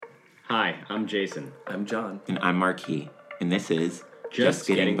Hi, I'm Jason. I'm John. And I'm Marquis. And this is Just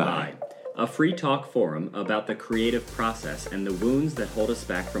Getting By, a free talk forum about the creative process and the wounds that hold us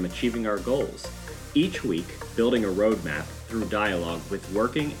back from achieving our goals. Each week, building a roadmap through dialogue with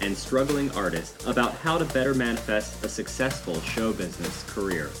working and struggling artists about how to better manifest a successful show business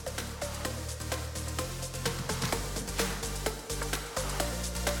career.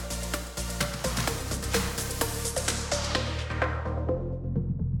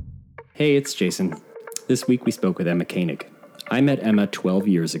 Hey, it's Jason. This week we spoke with Emma Koenig. I met Emma 12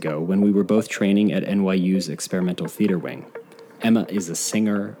 years ago when we were both training at NYU's Experimental Theater Wing. Emma is a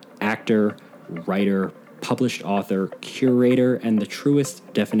singer, actor, writer, published author, curator, and the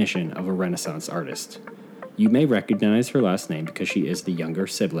truest definition of a Renaissance artist. You may recognize her last name because she is the younger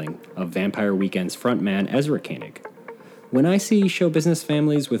sibling of Vampire Weekend's frontman Ezra Koenig. When I see show business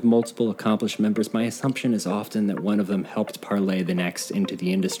families with multiple accomplished members, my assumption is often that one of them helped parlay the next into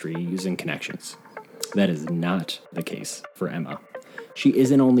the industry using connections. That is not the case for Emma. She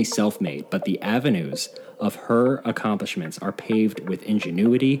isn't only self-made, but the avenues of her accomplishments are paved with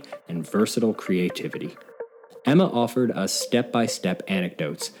ingenuity and versatile creativity. Emma offered us step-by-step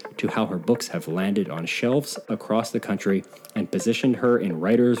anecdotes to how her books have landed on shelves across the country and positioned her in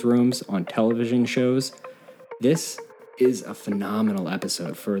writers' rooms on television shows. This is a phenomenal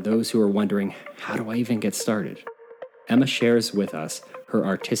episode for those who are wondering, how do I even get started? Emma shares with us her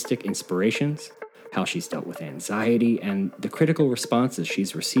artistic inspirations, how she's dealt with anxiety, and the critical responses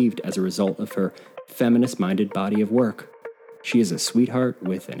she's received as a result of her feminist-minded body of work. She is a sweetheart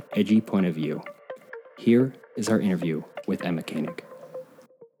with an edgy point of view. Here is our interview with Emma Koenig.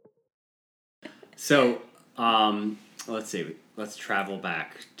 So, let's see. Let's travel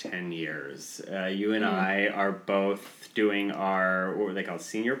back 10 years. You and I are both doing our, what were they called,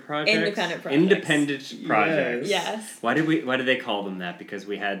 senior projects? Independent projects. Yes. Why did they call them that? Because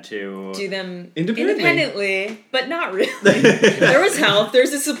we had to do them independently, but not really. There was help.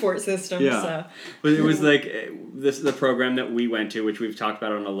 There's a support system. Yeah. So. But it was like the program that we went to, which we've talked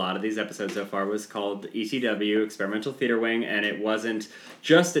about on a lot of these episodes so far, was called ETW, Experimental Theater Wing, and it wasn't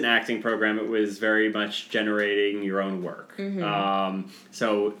just an acting program. It was very much generating your own work. Mm-hmm.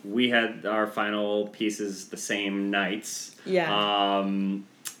 So we had our final pieces the same nights. Yeah.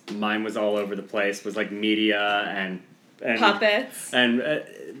 Mine was all over the place. Was like media and puppets. And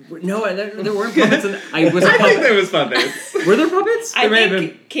no, there weren't puppets. I think there was puppets. Were there puppets? I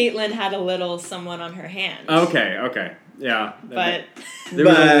think Caitlin had a little someone on her hand. Okay, yeah. But there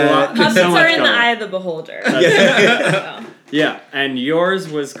was a lot. Puppets so are in the going. eye of the beholder. So. Yeah, and yours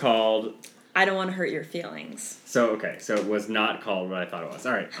was called I Don't Want to Hurt Your Feelings. So it was not called what I thought it was.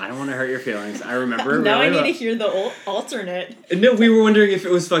 All right, I Don't Want to Hurt Your Feelings. I remember it now really I need to hear the alternate. No, we were wondering if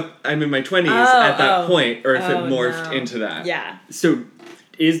it was I'm in my 20s at that point, or if it morphed into that. Yeah. So,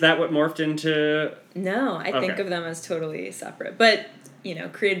 is that what morphed into? No, I think of them as totally separate, but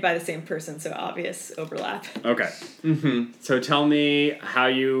created by the same person, so obvious overlap. Okay. Mm-hmm. So tell me how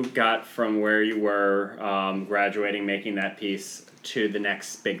you got from where you were graduating, making that piece, to the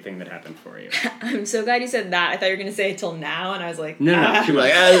next big thing that happened for you. I'm so glad you said that. I thought you were going to say till now, and I was like, No. She was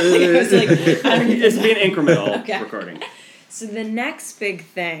like, I was like, I don't It's being incremental recording. So the next big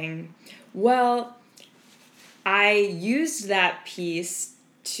thing, well, I used that piece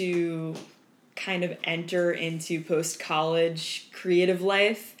to kind of enter into post-college creative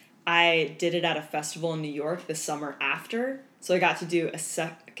life. I did it at a festival in New York the summer after, so I got to do a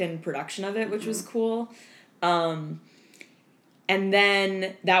second production of it, which was cool. And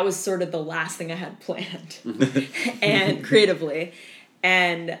then that was sort of the last thing I had planned and creatively.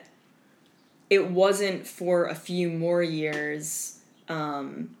 And it wasn't for a few more years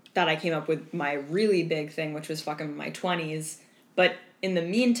that I came up with my really big thing, which was fucking my 20s. But in the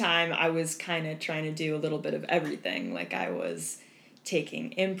meantime, I was kind of trying to do a little bit of everything. Like I was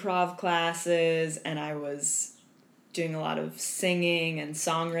taking improv classes and I was doing a lot of singing and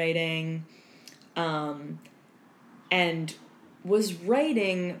songwriting and was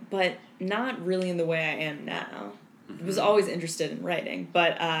writing, but not really in the way I am now. Mm-hmm. Was always interested in writing,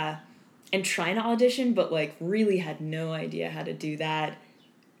 but and trying to audition, but like really had no idea how to do that,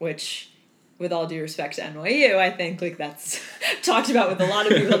 which, with all due respect to NYU, I think like that's talked about with a lot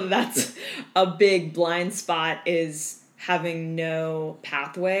of people. That's a big blind spot, is having no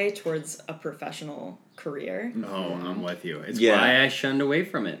pathway towards a professional career. Oh, I'm with you. It's why I shunned away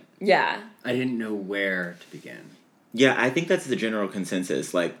from it. Yeah. I didn't know where to begin. Yeah, I think that's the general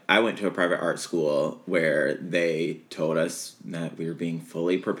consensus. Like, I went to a private art school where they told us that we were being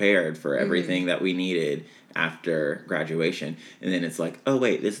fully prepared for everything that we needed after graduation. And then it's like, oh,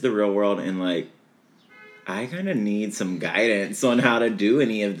 wait, this is the real world, and, like, I kind of need some guidance on how to do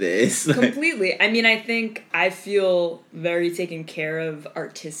any of this. Completely. I mean, I think I feel very taken care of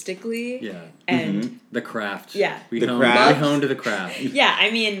artistically. Yeah. And the craft. Yeah. We The honed, craft. We honed to the craft. yeah,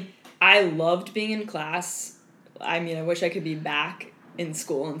 I mean, I loved being in class. I mean, I wish I could be back in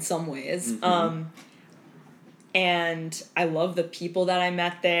school in some ways. And I love the people that I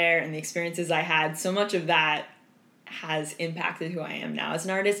met there and the experiences I had. So much of that has impacted who I am now as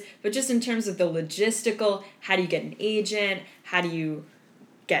an artist. But just in terms of the logistical, how do you get an agent? How do you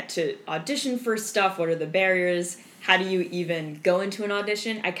get to audition for stuff? What are the barriers? How do you even go into an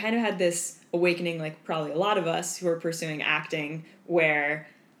audition? I kind of had this awakening, like probably a lot of us who are pursuing acting, where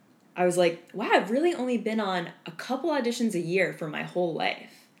I was like, wow, I've really only been on a couple auditions a year for my whole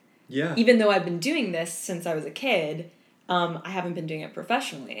life. Yeah. Even though I've been doing this since I was a kid, I haven't been doing it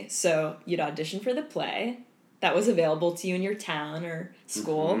professionally. So you'd audition for the play that was available to you in your town or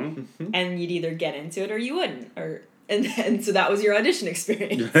school, and you'd either get into it or you wouldn't. And so that was your audition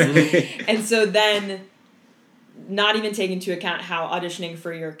experience. And so then, not even taking into account how auditioning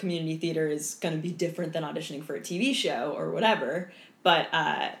for your community theater is going to be different than auditioning for a TV show or whatever, but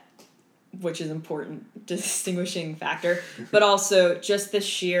which is an important distinguishing factor, but also just the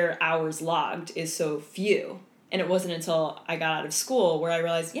sheer hours logged is so few. And it wasn't until I got out of school where I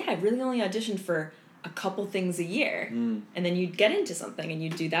realized, yeah, I really only auditioned for a couple things a year. And then you'd get into something and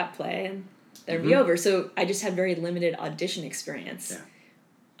you'd do that play and there'd be over. So I just had very limited audition experience,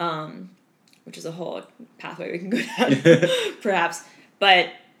 which is a whole pathway we can go down, perhaps. But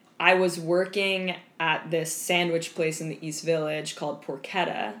I was working at this sandwich place in the East Village called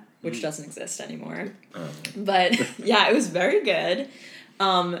Porchetta, which doesn't exist anymore. But yeah, it was very good.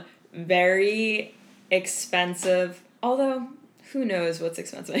 Very expensive, although who knows what's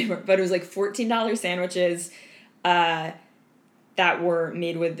expensive anymore. But it was like $14 sandwiches that were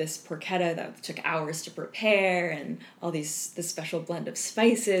made with this porchetta that took hours to prepare and all this special blend of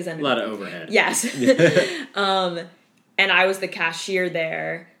spices. And A lot of overhead. Yes. And I was the cashier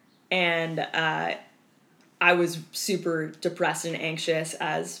there, and I was super depressed and anxious,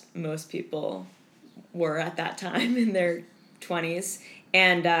 as most people were at that time in their 20s.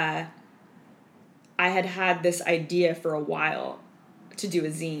 And I had this idea for a while to do a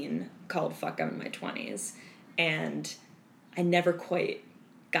zine called Fuck, I'm in My 20s. And I never quite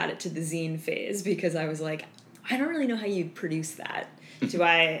got it to the zine phase because I was like, I don't really know how you produce that. Do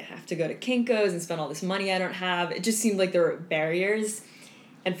I have to go to Kinko's and spend all this money I don't have? It just seemed like there were barriers.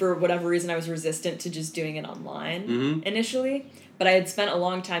 And for whatever reason, I was resistant to just doing it online initially. But I had spent a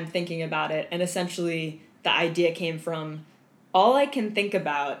long time thinking about it. And essentially, the idea came from, all I can think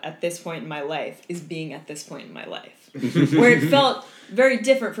about at this point in my life is being at this point in my life. Where it felt very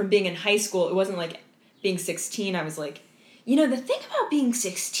different from being in high school. It wasn't like being 16. I was like, you know, the thing about being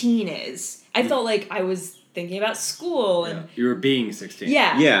 16 is, I felt like I was thinking about school. And You were being 16.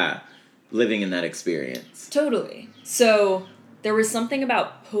 Yeah. Yeah. Living in that experience. Totally. So there was something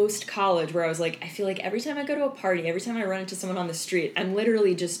about post-college where I was like, I feel like every time I go to a party, every time I run into someone on the street, I'm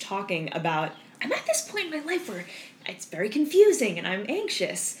literally just talking about, I'm at this point in my life where it's very confusing and I'm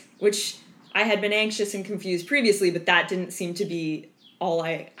anxious, which I had been anxious and confused previously, but that didn't seem to be all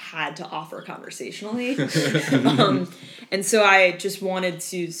I had to offer conversationally. And so I just wanted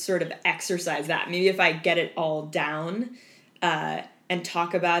to sort of exercise that. Maybe if I get it all down and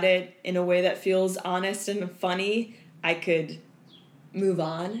talk about it in a way that feels honest and funny, I could move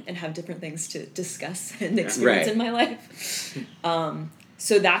on and have different things to discuss and experience in my life.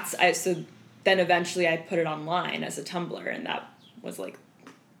 So then eventually I put it online as a Tumblr, and that was like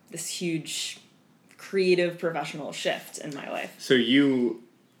this huge creative professional shift in my life. So you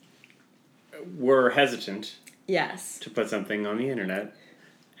were hesitant Yes. to put something on the internet,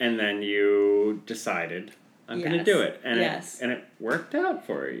 and then you decided, I'm going to do it. And it worked out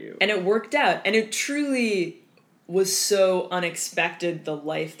for you. And it worked out. And it truly was so unexpected, the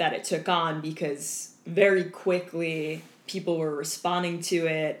life that it took on, because very quickly people were responding to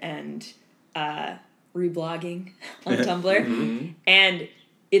it and reblogging on Tumblr. And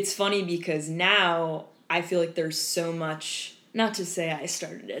it's funny because now I feel like there's so much, not to say I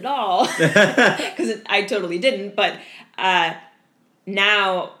started it all, because I totally didn't, but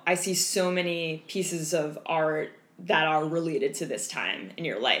now I see so many pieces of art that are related to this time in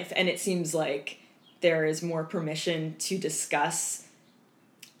your life. And it seems like there is more permission to discuss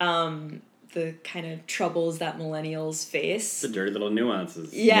the kind of troubles that millennials face. The dirty little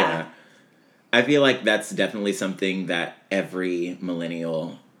nuances. Yeah. I feel like that's definitely something that every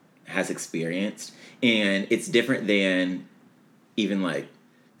millennial has experienced. And it's different than even like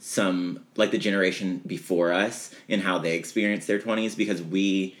the generation before us and how they experience their 20s, because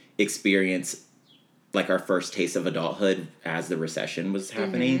we experience like our first taste of adulthood as the recession was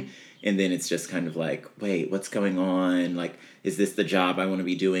happening. And then it's just kind of like, wait, what's going on? Like, is this the job I want to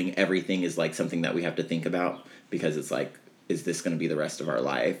be doing? Everything is like something that we have to think about, because it's like, is this going to be the rest of our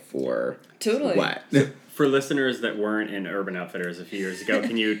life or what? For listeners that weren't in Urban Outfitters a few years ago,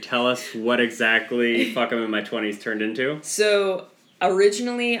 can you tell us what exactly Fuck I'm in My 20s turned into? So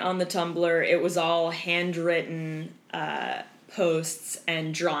originally on the Tumblr, it was all handwritten posts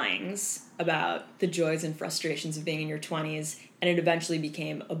and drawings about the joys and frustrations of being in your 20s, and it eventually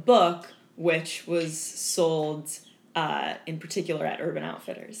became a book, which was sold in particular at Urban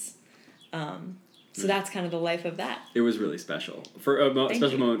Outfitters. So that's kind of the life of that. It was really special. For a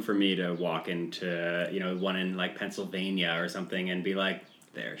special moment for me to walk into, one in like Pennsylvania or something and be like,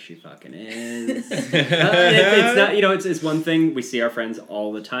 there she fucking is. It's not, it's one thing, we see our friends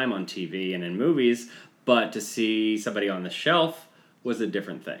all the time on TV and in movies, but to see somebody on the shelf was a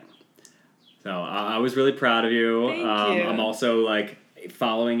different thing. So I was really proud of you. Thank you. I'm also like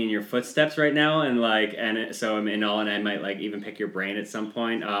following in your footsteps right now, and so I'm in all, and I might like even pick your brain at some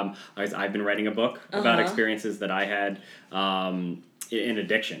point. I've been writing a book about experiences that I had in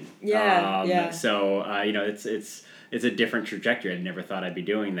addiction. So it's a different trajectory. I never thought I'd be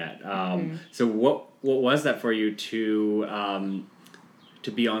doing that. So what was that for you to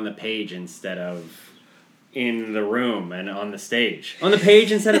be on the page instead of in the room and on the stage? On the page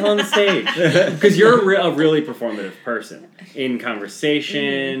instead of on the stage. Because you're a really performative person. In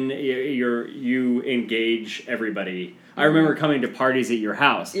conversation, you engage everybody. I remember coming to parties at your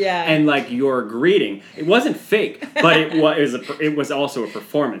house. Yeah. And like your greeting, it wasn't fake, but it was also a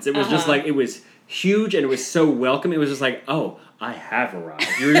performance. It was just like, it was huge and it was so welcome. It was just like, oh, I have arrived.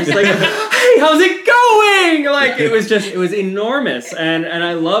 You were just like, hey, how's it going? Like, it was enormous. And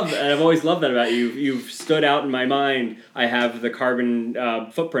I love that. I've always loved that about you. You've stood out in my mind. I have the carbon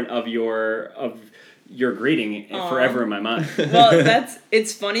footprint of your greeting forever in my mind. Well,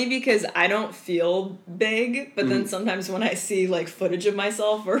 it's funny because I don't feel big, but then sometimes when I see like footage of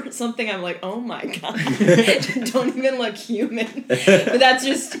myself or something, I'm like, oh my God, don't even look human. But that's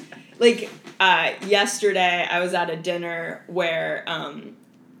just like, yesterday I was at a dinner where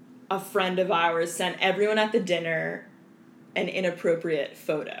a friend of ours sent everyone at the dinner an inappropriate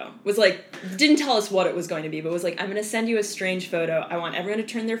photo. Was like, didn't tell us what it was going to be, but was like, I'm going to send you a strange photo. I want everyone to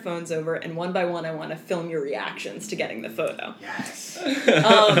turn their phones over, and one by one I want to film your reactions to getting the photo. Yes. That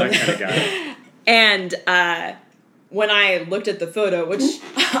kind of guy. And when I looked at the photo, which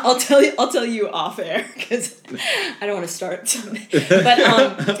I'll tell you off air because I don't want to start something. But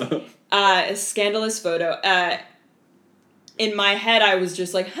a scandalous photo. In my head, I was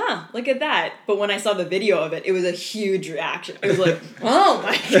just like, huh, look at that. But when I saw the video of it, it was a huge reaction. It was like, oh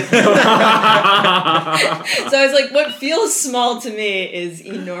my God. So I was like, what feels small to me is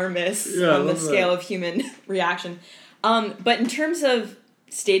enormous on the scale of human reaction. But in terms of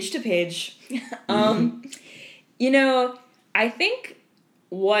stage to page, I think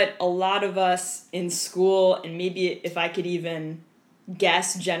what a lot of us in school, and maybe if I could even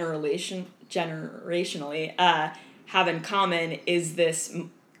guess generationally, have in common is this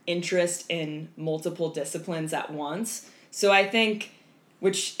interest in multiple disciplines at once. So I think,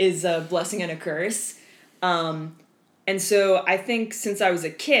 which is a blessing and a curse. And so I think since I was a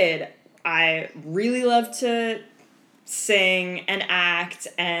kid, I really loved to sing and act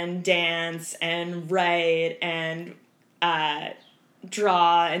and dance and write and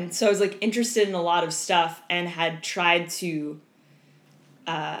draw. And so I was like interested in a lot of stuff and had tried to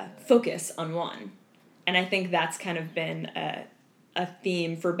focus on one. And I think that's kind of been a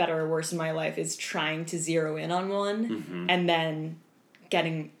theme, for better or worse, in my life, is trying to zero in on one and then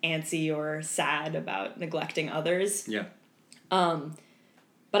getting antsy or sad about neglecting others. Yeah.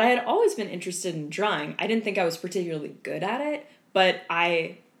 But I had always been interested in drawing. I didn't think I was particularly good at it, but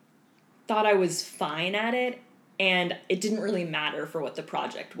I thought I was fine at it, and it didn't really matter for what the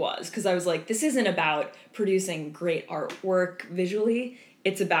project was, because I was like, this isn't about producing great artwork visually.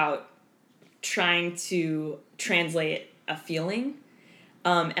 It's about trying to translate a feeling.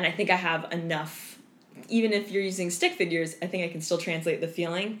 And I think I have enough, even if you're using stick figures, I think I can still translate the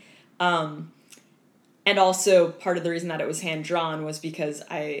feeling. And also part of the reason that it was hand-drawn was because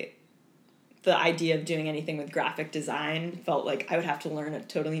the idea of doing anything with graphic design felt like I would have to learn a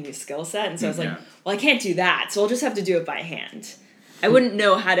totally new skill set. And so I was like, well, I can't do that, so I'll just have to do it by hand. I wouldn't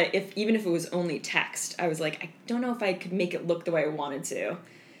know how to, even if it was only text, I was like, I don't know if I could make it look the way I wanted to.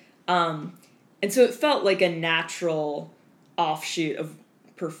 And so it felt like a natural offshoot of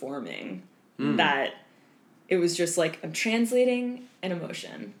performing, that it was just like, I'm translating an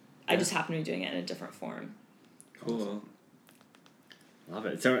emotion. I just happen to be doing it in a different form. Cool. Love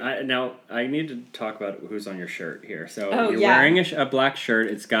it. So now I need to talk about who's on your shirt here. So you're yeah. wearing a black shirt.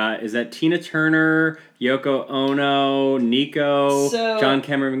 It's got, is that Tina Turner, Yoko Ono, Nico, John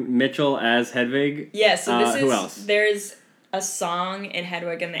Cameron Mitchell as Hedwig? Yeah, so this is... Who else? There's a song in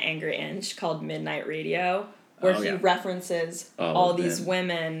Hedwig and the Angry Inch called Midnight Radio, where he references all these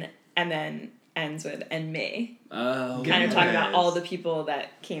women and then ends with, and me. Oh, kind of talking about all the people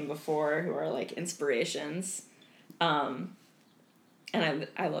that came before who are like inspirations. And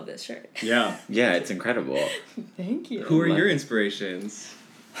I love this shirt. Yeah. Yeah, it's incredible. Thank you. Who are your inspirations?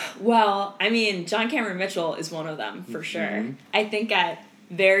 Well, I mean, John Cameron Mitchell is one of them, for sure. I think at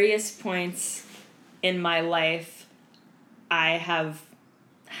various points in my life, I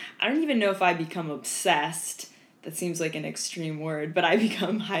don't even know if I become obsessed. That seems like an extreme word, but I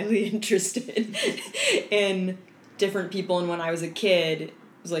become highly interested in different people. And when I was a kid, it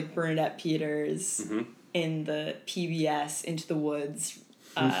was like Bernadette Peters in the PBS Into the Woods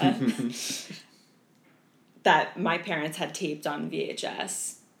that my parents had taped on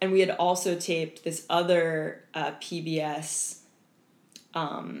VHS. And we had also taped this other PBS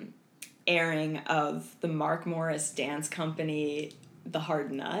airing of the Mark Morris Dance Company, The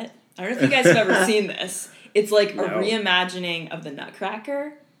Hard Nut. I don't know if you guys have ever seen this. It's like a reimagining of the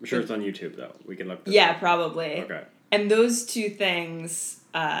Nutcracker. I'm sure it's on YouTube, though. We can look this Yeah, up. probably. Okay. And those two things,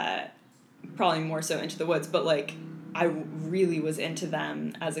 probably more so Into the Woods, but like I really was into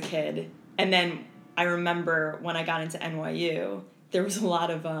them as a kid. And then I remember when I got into NYU, there was a lot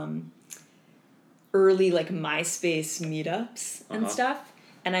of early like MySpace meetups and stuff.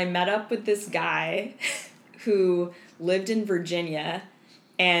 And I met up with this guy who lived in Virginia,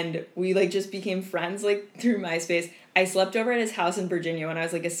 and we like just became friends like through MySpace. I slept over at his house in Virginia when I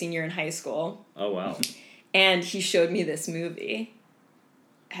was like a senior in high school. Oh, wow. And he showed me this movie,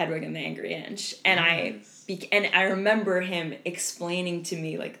 Hedwig and the Angry Inch. And I remember him explaining to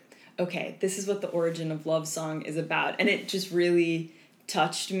me like, okay, this is what the origin of Love Song is about. And it just really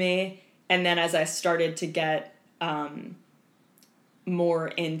touched me. And then as I started to get more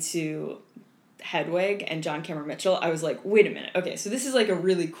into Hedwig and John Cameron Mitchell, I was like, wait a minute. Okay, so this is like a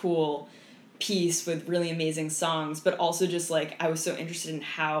really cool piece with really amazing songs, but also just like I was so interested in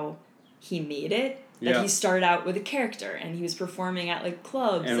how he made it that he started out with a character and he was performing at like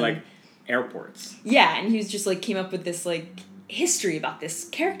clubs and like airports. Yeah, and he was just like came up with this like history about this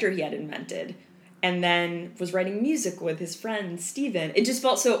character he had invented, and then was writing music with his friend Steven. It just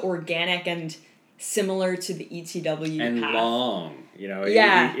felt so organic and similar to the ETW and path. Long, you know.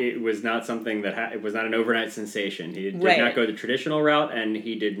 Yeah. It was not something that it was not an overnight sensation. He did not go the traditional route, and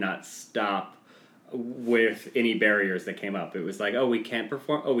he did not stop with any barriers that came up. It was like, oh, we can't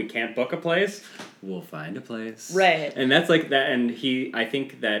perform. Oh, we can't book a place. We'll find a place. Right. And that's like that. And I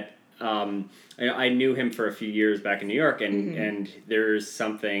think that I knew him for a few years back in New York, and there's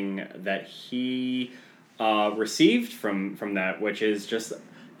something that he received from that, which is just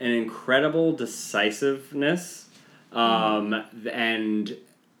an incredible decisiveness, and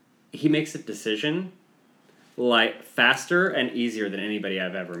he makes a decision like faster and easier than anybody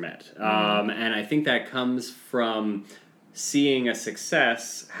I've ever met. And I think that comes from seeing a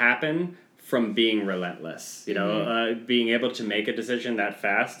success happen from being relentless. You know, being able to make a decision that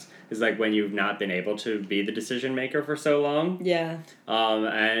fast is like when you've not been able to be the decision maker for so long. Yeah.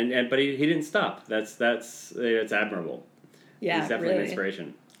 But he didn't stop. That's admirable. Yeah, he's definitely an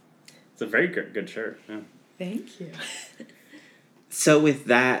inspiration. It's a very good shirt. Yeah. Thank you. So with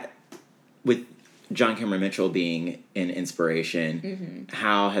John Cameron Mitchell being an inspiration,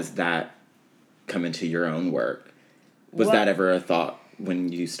 how has that come into your own work? Was that ever a thought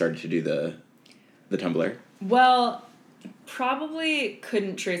when you started to do the Tumblr? Well, probably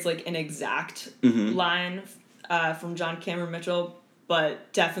couldn't trace like an exact line from John Cameron Mitchell,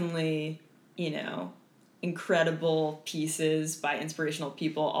 but definitely, incredible pieces by inspirational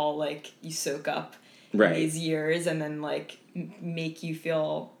people all like you soak up in these years and then like make you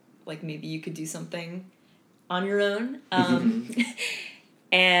feel like maybe you could do something on your own.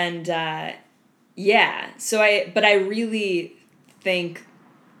 And so I really think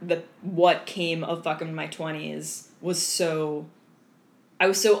that what came of Fuck 'Em in My 20s I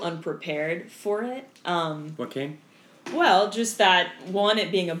was so unprepared for it. What came? Well, just that, one,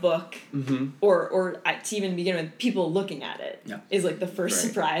 it being a book, or to even begin with, people looking at it is like the first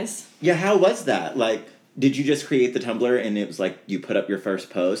surprise. Yeah, how was that? Like, did you just create the Tumblr and it was like you put up your first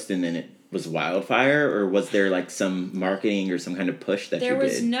post and then it was wildfire? Or was there like some marketing or some kind of push that you did? There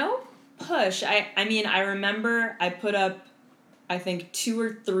was no push. I mean, I remember I put up, I think, 2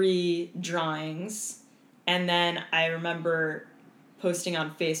 or 3 drawings, and then I remember posting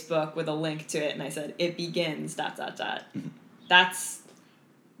on Facebook with a link to it, and I said, it begins, ... That's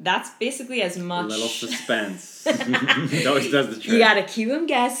that's basically as much. A little suspense. It always does the trick. You gotta keep them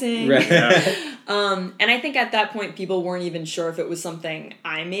guessing. Right. Yeah. And I think at that point, people weren't even sure if it was something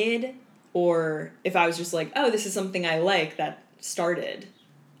I made or if I was just like, oh, this is something I like that started.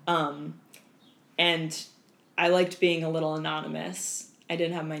 And I liked being a little anonymous. I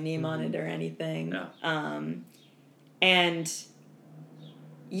didn't have my name on it or anything. Yeah. And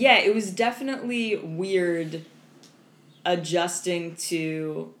yeah, it was definitely weird adjusting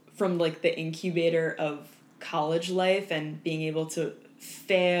from like the incubator of college life and being able to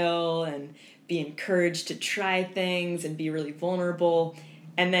fail and be encouraged to try things and be really vulnerable,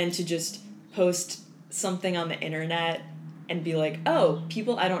 and then to just post something on the internet and be like, oh,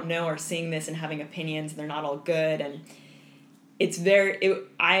 people I don't know are seeing this and having opinions and they're not all good. And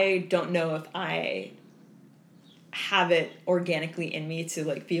I don't know if I have it organically in me to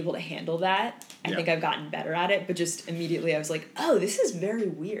like be able to handle that. I think I've gotten better at it, but just immediately I was like, oh, this is very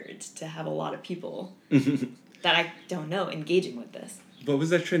weird to have a lot of people that I don't know engaging with this. What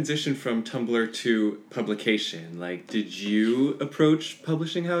was that transition from Tumblr to publication? Like, did you approach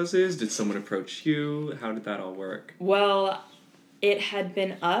publishing houses? Did someone approach you? How did that all work? Well, it had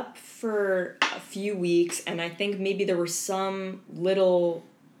been up for a few weeks, and I think maybe there were some little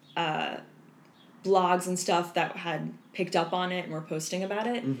blogs and stuff that had picked up on it and were posting about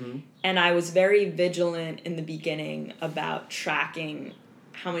it. Mm-hmm. And I was very vigilant in the beginning about tracking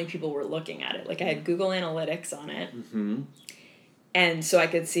how many people were looking at it. Like, I had Google Analytics on it. Mm-hmm. And so I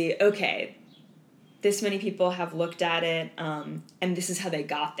could see, okay, this many people have looked at it, and this is how they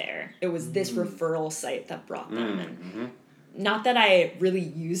got there. It was this referral site that brought them. Mm-hmm. And not that I really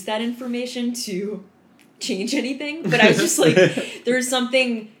used that information to change anything, but I was just like, there was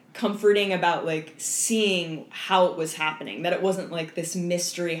something comforting about like seeing how it was happening, that it wasn't like this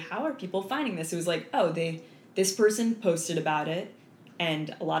mystery, how are people finding this? It was like, oh, this person posted about it,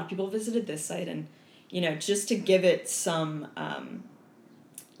 and a lot of people visited this site, and just to give it some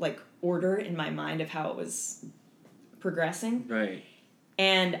like order in my mind of how it was progressing. Right.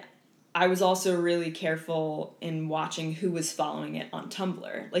 And I was also really careful in watching who was following it on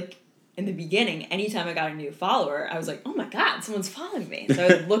Tumblr. Like, in the beginning, anytime I got a new follower, I was like, oh my God, someone's following me. So I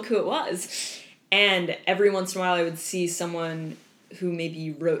would look who it was. And every once in a while I would see someone who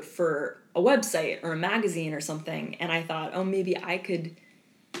maybe wrote for a website or a magazine or something. And I thought, oh, maybe I could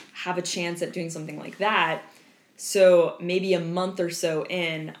have a chance at doing something like that. So maybe a month or so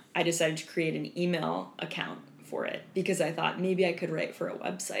in, I decided to create an email account for it because I thought maybe I could write for a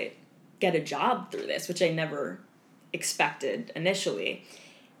website, get a job through this, which I never expected initially.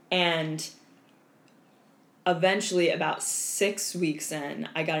 And eventually, about 6 weeks in,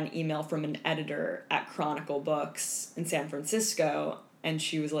 I got an email from an editor at Chronicle Books in San Francisco, and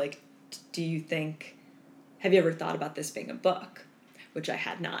she was like, have you ever thought about this being a book? Which I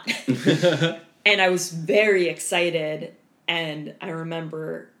had not. And I was very excited, and I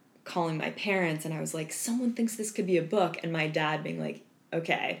remember calling my parents, and I was like, someone thinks this could be a book, and my dad being like,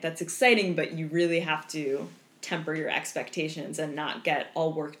 okay, that's exciting, but you really have to temper your expectations and not get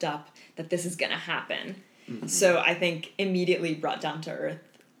all worked up that this is going to happen. Mm-hmm. So I think immediately brought down to earth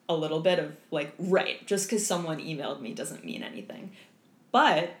a little bit of like, right, just because someone emailed me doesn't mean anything.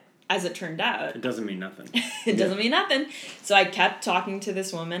 But as it turned out... It doesn't mean nothing. It doesn't mean nothing. So I kept talking to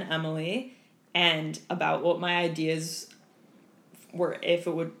this woman, Emily, and about what my ideas were if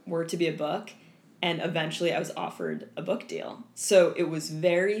it were to be a book. And eventually I was offered a book deal. So it was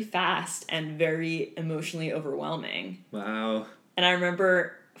very fast and very emotionally overwhelming. Wow. And I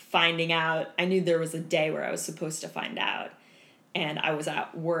remember finding out, I knew there was a day where I was supposed to find out. And I was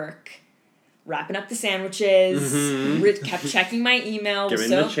at work wrapping up the sandwiches, kept checking my email.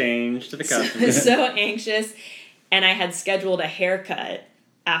 Giving the change to the customer. So anxious. And I had scheduled a haircut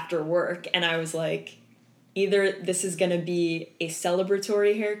after work. And I was like, either this is going to be a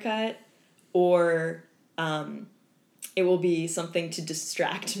celebratory haircut, or it will be something to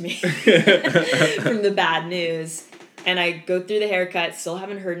distract me from the bad news. And I go through the haircut, still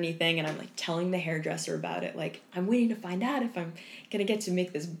haven't heard anything, and I'm like telling the hairdresser about it. Like, I'm waiting to find out if I'm gonna get to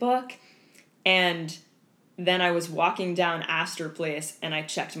make this book. And then I was walking down Astor Place, and I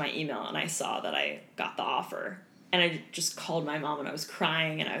checked my email, and I saw that I got the offer. And I just called my mom, and I was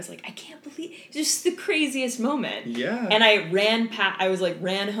crying, and I was like, I can't believe it's just the craziest moment. Yeah. And I ran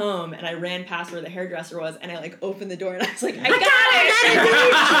home, and I ran past where the hairdresser was, and I opened the door, and I was like, I got it!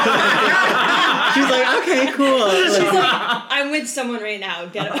 She's like, okay, cool. She's like, I'm with someone right now.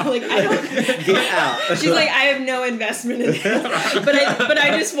 Get out. I don't get out. She's like, I have no investment in this, but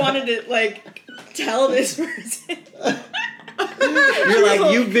I just wanted to tell this person. You're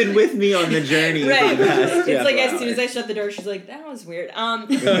like, you've been with me on the journey Right. for the past It's like 4 as soon as I hours. shut the door, she's like, "That was weird."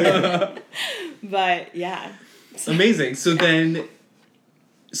 But yeah. Amazing. So then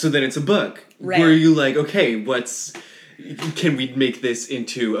it's a book. Right. Were you like, okay, can we make this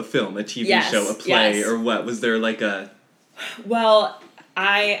into a film, a TV Yes, show, a play, yes. or what? Was there like a... Well,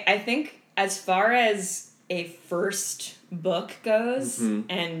 I think as far as a first book goes,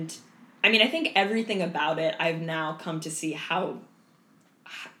 and I mean, I think everything about it, I've now come to see how.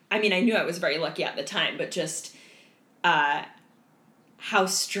 I mean, I knew I was very lucky at the time, but just how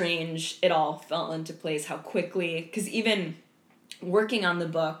strange it all fell into place, how quickly, because even working on the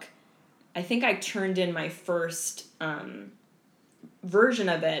book, I think I turned in my first version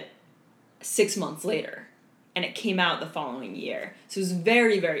of it 6 months later, and it came out the following year. So it was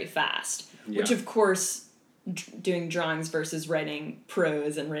very, very fast, which Yeah. of course, doing drawings versus writing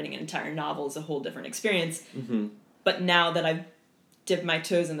prose and writing an entire novel is a whole different experience. Mm-hmm. But now that I've dipped my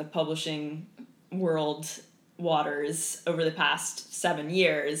toes in the publishing world waters over the past 7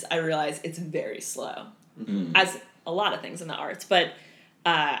 years, I realize it's very slow, as a lot of things in the arts. But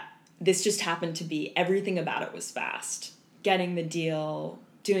this just happened to be, everything about it was fast. Getting the deal,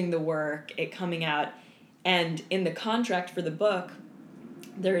 doing the work, it coming out. And in the contract for the book,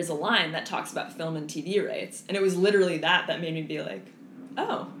 there is a line that talks about film and TV rights. And it was literally that made me be like,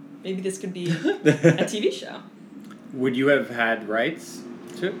 oh, maybe this could be a TV show. Would you have had rights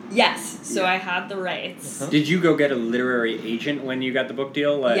to? Yes, so Yeah. I had the rights. Did you go get a literary agent when you got the book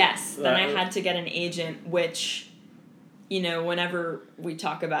deal? Yes, then I had to get an agent, which, whenever we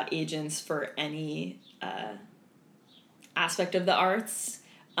talk about agents for any aspect of the arts,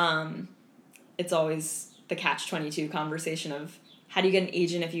 it's always the catch-22 conversation of how do you get an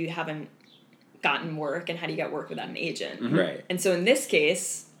agent if you haven't gotten work, and how do you get work without an agent? Right. And so in this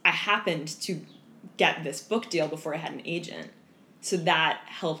case, I happened to get this book deal before I had an agent. So that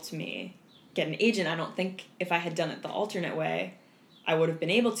helped me get an agent. I don't think if I had done it the alternate way, I would have been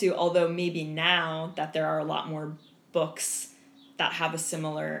able to, although maybe now that there are a lot more books that have a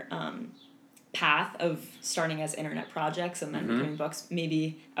similar path of starting as internet projects and then becoming books,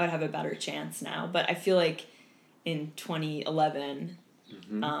 maybe I would have a better chance now. But I feel like in 2011,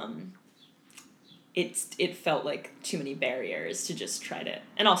 it felt like too many barriers to just try to,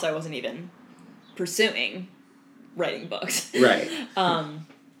 and also I wasn't even pursuing writing books. Right.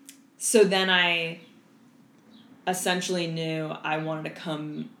 So then I essentially knew I wanted to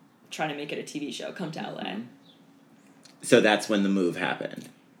come try to make it a TV show, come to LA. So that's when the move happened.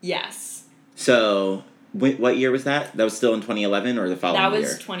 Yes. So what year was that? That was still in 2011 or the following That year?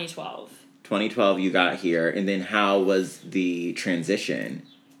 was 2012. 2012 you got here, and then how was the transition?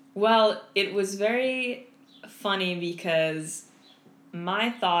 Well, it was very funny because my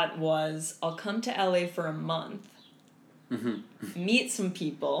thought was I'll come to LA for a month, meet some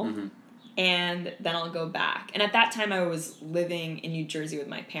people, and then I'll go back. And at that time I was living in New Jersey with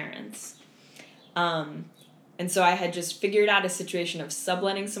my parents. And so I had just figured out a situation of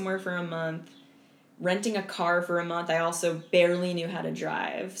subletting somewhere for a month, renting a car for a month. I also barely knew how to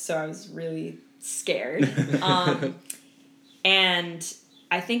drive, so I was really scared. And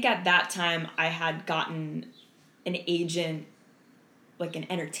I think at that time I had gotten an agent, like an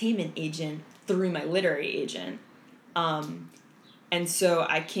entertainment agent, through my literary agent. And so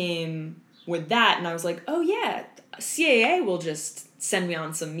I came with that, and I was like, oh yeah, CAA will just send me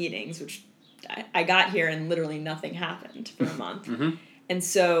on some meetings, which I got here and literally nothing happened for a month. And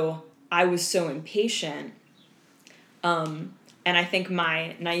so I was so impatient. And I think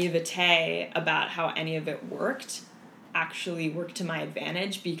my naivete about how any of it worked actually worked to my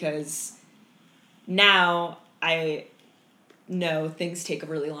advantage, because now I know things take a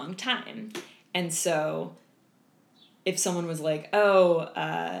really long time. And so if someone was like,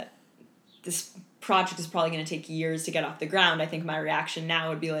 this project is probably going to take years to get off the ground, I think my reaction now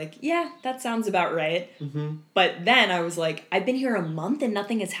would be like, yeah, that sounds about right. But then I was like, I've been here a month and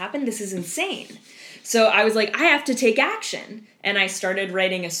nothing has happened. This is insane. So I was like, I have to take action. And I started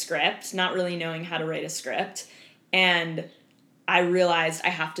writing a script, not really knowing how to write a script. And I realized I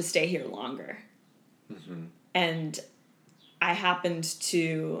have to stay here longer. And I happened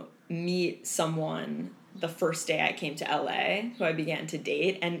to meet someone the first day I came to LA who I began to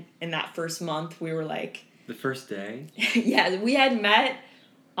date. And in that first month, we were like... The first day? Yeah, we had met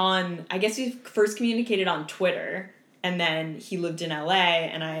on... I guess we first communicated on Twitter. And then he lived in LA,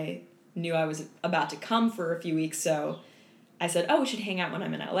 and I knew I was about to come for a few weeks, so I said, oh, we should hang out when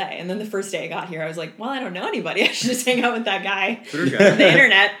I'm in LA. And then the first day I got here, I was like, well, I don't know anybody. I should just hang out with that guy Twitter on guy. the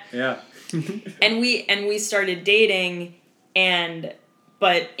internet. Yeah. And we started dating, and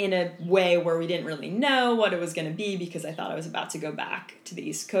but in a way where we didn't really know what it was going to be because I thought I was about to go back to the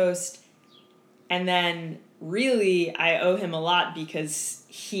East Coast. And then really I owe him a lot because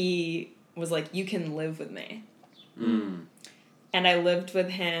he was like, you can live with me. Mm. And I lived with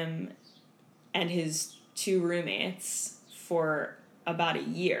him and his 2 roommates for about a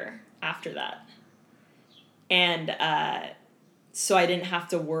year after that. And so I didn't have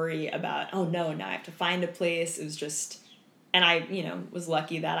to worry about, oh no, now I have to find a place. It was just, and I, was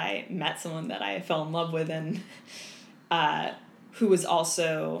lucky that I met someone that I fell in love with and who was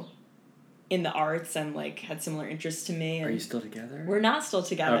also in the arts and like had similar interests to me. And Are you still together? we're not still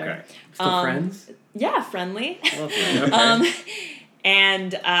together. Okay. Still friends? Yeah, friendly. Lovely.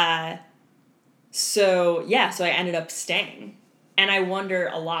 Okay. So I ended up staying. And I wonder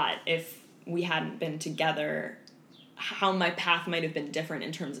a lot if we hadn't been together, how my path might have been different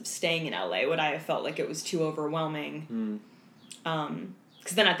in terms of staying in LA. Would I have felt like it was too overwhelming?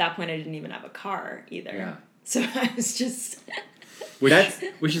 Because then at that point I didn't even have a car either. Yeah. So I was just...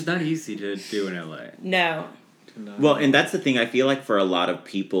 Which is not easy to do in LA. No. Well, and that's the thing. I feel like for a lot of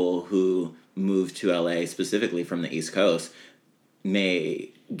people who move to LA, specifically from the East Coast, may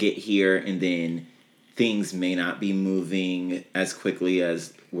get here and then things may not be moving as quickly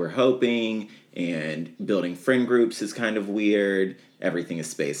as we're hoping, and building friend groups is kind of weird. Everything is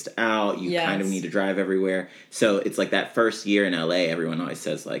spaced out. You kind of need to drive everywhere. So it's like that first year in LA, everyone always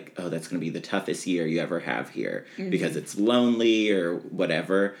says like, oh, that's going to be the toughest year you ever have here because it's lonely or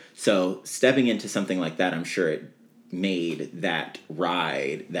whatever. So stepping into something like that, I'm sure it made that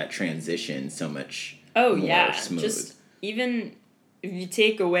ride, that transition so much more smooth. Just even if you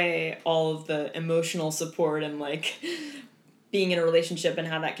take away all of the emotional support and like being in a relationship and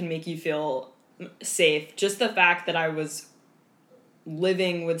how that can make you feel safe, just the fact that I was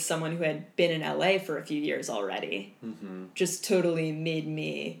living with someone who had been in LA for a few years already just totally made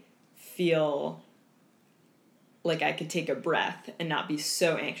me feel like I could take a breath and not be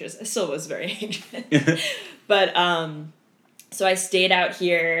so anxious. I still was very anxious. But so I stayed out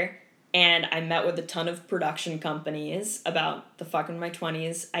here and I met with a ton of production companies about the Fuck in My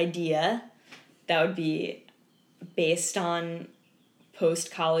 20s idea that would be based on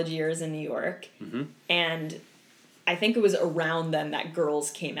post-college years in New York. And I think it was around then that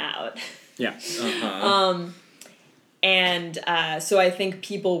Girls came out. Yeah. So I think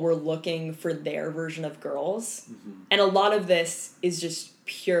people were looking for their version of Girls. And a lot of this is just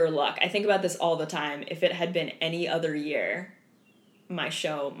pure luck. I think about this all the time. If it had been any other year, my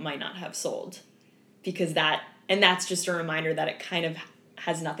show might not have sold. Because that's just a reminder that it kind of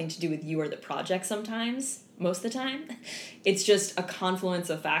has nothing to do with you or the project sometimes, most of the time. It's just a confluence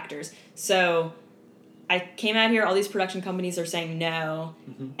of factors. So I came out here, all these production companies are saying no,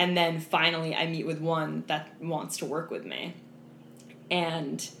 and then finally I meet with one that wants to work with me.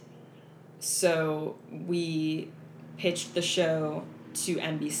 And so we pitched the show to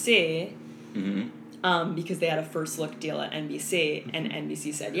NBC because they had a first look deal at NBC, and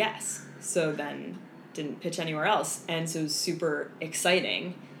NBC said yes. So then didn't pitch anywhere else, and so it was super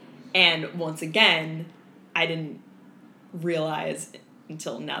exciting. And once again, I didn't realize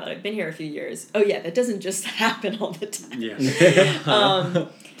until now that I've been here a few years, oh yeah, that doesn't just happen all the time. Yeah.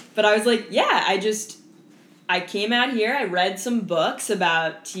 But I was like, yeah, I came out here, I read some books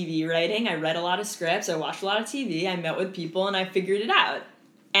about TV writing, I read a lot of scripts, I watched a lot of TV, I met with people, and I figured it out.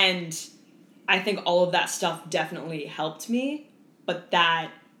 And I think all of that stuff definitely helped me, but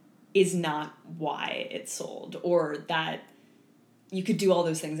that is not why it sold, or that you could do all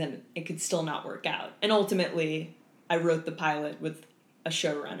those things and it could still not work out. And ultimately, I wrote the pilot with a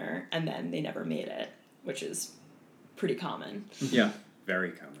showrunner, and then they never made it, which is pretty common. Yeah,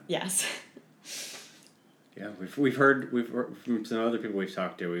 very common. Yes. Yeah, we've heard from some other people we've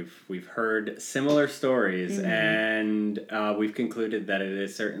talked to. We've heard similar stories, and we've concluded that it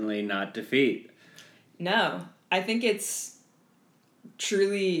is certainly not defeat. No, I think it's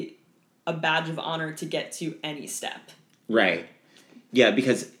truly a badge of honor to get to any step. Right. Yeah,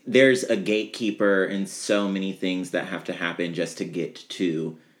 because there's a gatekeeper and so many things that have to happen just to get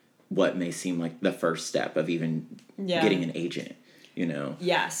to what may seem like the first step of even getting an agent,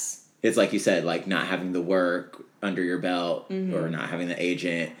 Yes. It's like you said, like not having the work under your belt or not having the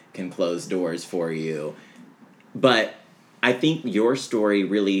agent can close doors for you. But I think your story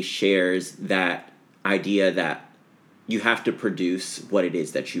really shares that idea that you have to produce what it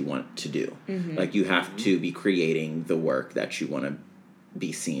is that you want to do. Like you have to be creating the work that you want to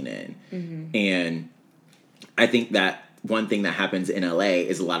be seen in. And I think that one thing that happens in LA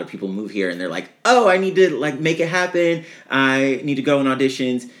is a lot of people move here and they're like, oh, I need to like make it happen. I need to go on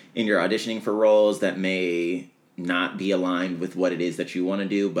auditions, and you're auditioning for roles that may not be aligned with what it is that you want to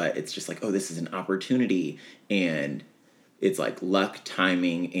do, but it's just like, oh, this is an opportunity. And it's like luck,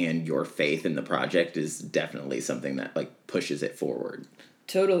 timing, and your faith in the project is definitely something that like pushes it forward.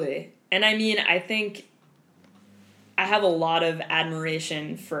 Totally. And I mean, I think I have a lot of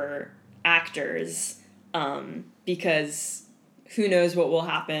admiration for actors, because who knows what will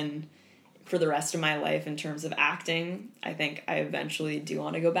happen for the rest of my life in terms of acting. I think I eventually do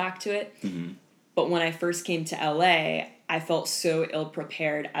want to go back to it. Mm-hmm. But when I first came to LA, I felt so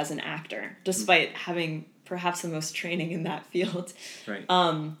ill-prepared as an actor, despite having perhaps the most training in that field. Right.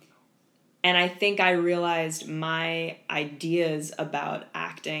 And I think I realized my ideas about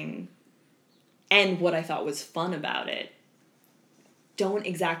acting and what I thought was fun about it don't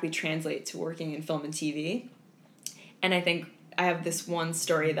exactly translate to working in film and TV. And I think I have this one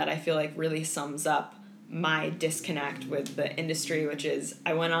story that I feel like really sums up my disconnect with the industry, which is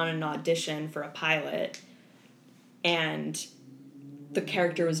I went on an audition for a pilot, and the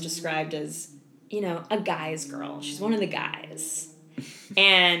character was described as, you know, a guy's girl. She's one of the guys.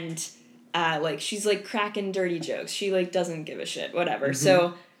 And like she's like cracking dirty jokes. She like doesn't give a shit, whatever. Mm-hmm.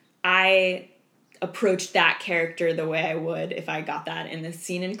 So I approached that character the way I would if I got that in the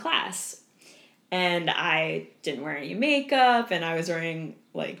scene in class. And I didn't wear any makeup, and I was wearing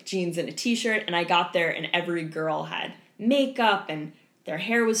like jeans and a t-shirt, and I got there and every girl had makeup and their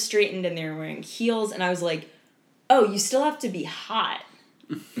hair was straightened and they were wearing heels, and I was like, oh, you still have to be hot.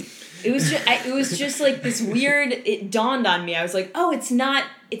 It was just like this weird, it dawned on me. I was like, oh, it's not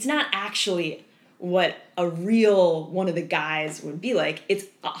actually what a real one of the guys would be like. It's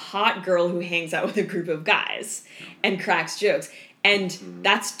a hot girl who hangs out with a group of guys and cracks jokes. And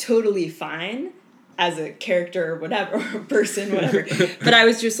that's totally fine as a character or whatever, or person, whatever. But I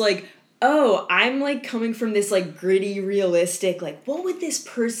was just like, oh, I'm like coming from this like gritty, realistic, like how would this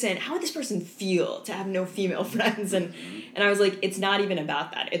person feel to have no female friends? And I was like, it's not even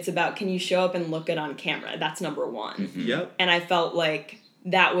about that. It's about, can you show up and look good on camera? That's number one. Mm-hmm. Yep. And I felt like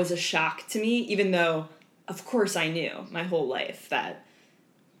that was a shock to me, even though, of course, I knew my whole life that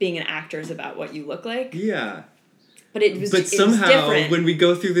being an actor is about what you look like. Yeah. But it was somehow, different. when we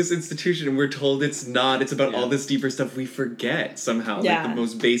go through this institution and we're told it's not, it's about all this deeper stuff, we forget somehow like the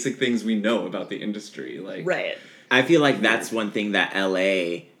most basic things we know about the industry. Like, right. I feel like that's one thing that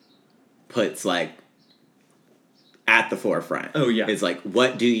LA puts like at the forefront. Oh yeah. It's like,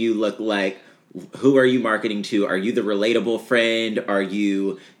 what do you look like? Who are you marketing to? Are you the relatable friend? Are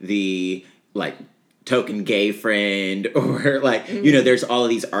you the like token gay friend? Or like, you know, there's all of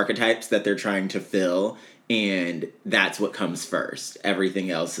these archetypes that they're trying to fill. And that's what comes first. Everything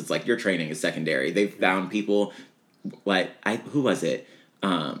else, it's like your training is secondary. They've found people like, who was it?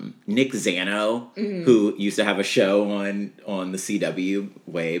 Nick Zano, who used to have a show on the CW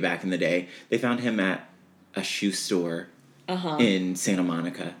way back in the day. They found him at a shoe store in Santa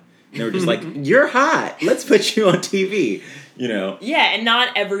Monica. And they were just like, you're hot. Let's put you on TV. You know? Yeah, and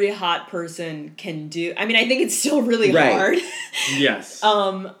not every hot person can do. I mean, I think it's still really hard. Yes.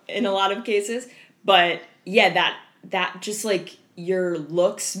 In a lot of cases. But yeah, that just like your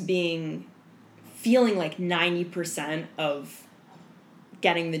looks feeling like 90% of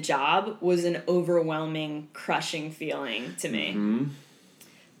getting the job was an overwhelming, crushing feeling to me.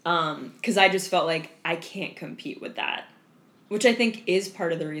 Mm-hmm. 'Cause I just felt like I can't compete with that, which I think is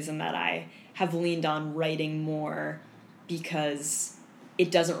part of the reason that I have leaned on writing more, because it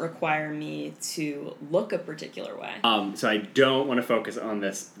doesn't require me to look a particular way. So I don't want to focus on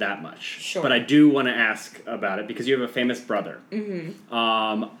this that much. Sure. But I do want to ask about it because you have a famous brother.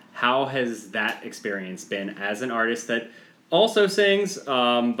 Mm-hmm. How has that experience been as an artist that also sings,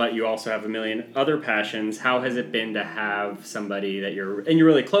 but you also have a million other passions? How has it been to have somebody that you're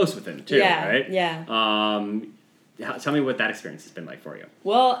really close with him too, right? Yeah. Tell me what that experience has been like for you.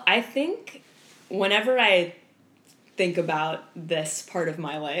 Well, I think whenever I think about this part of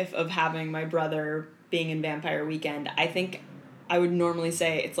my life of having my brother being in Vampire Weekend, I think I would normally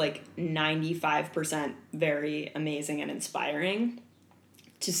say it's like 95% very amazing and inspiring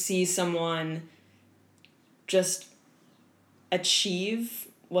to see someone just achieve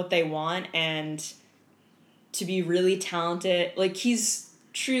what they want and to be really talented. Like, he's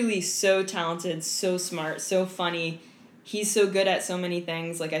truly so talented, so smart, so funny. He's so good at so many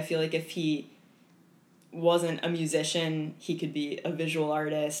things. Like, I feel like if he wasn't a musician, he could be a visual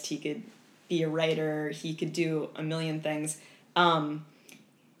artist, he could be a writer, he could do a million things. And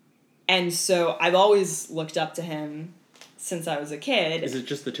so I've always looked up to him since I was a kid. Is it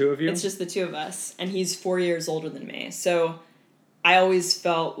just the two of you? It's just the two of us, and he's 4 years older than me. So I always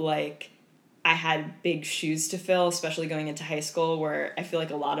felt like I had big shoes to fill, especially going into high school, where I feel like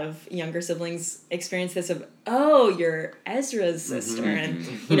a lot of younger siblings experience this of, oh, you're Ezra's sister, and,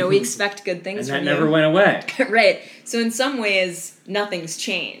 you know, we expect good things And from that you. never went away. Right. So in some ways, nothing's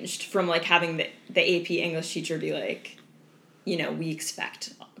changed from, like, having the AP English teacher be like, you know, we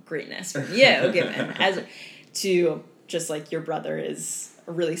expect greatness from you, given, as to just, like, your brother is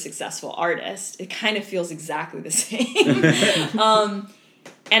a really successful artist. It kind of feels exactly the same.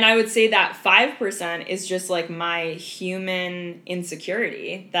 And I would say that 5% is just, like, my human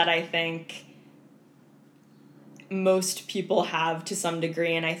insecurity that I think most people have to some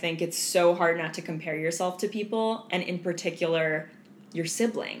degree. And I think it's so hard not to compare yourself to people, and in particular, your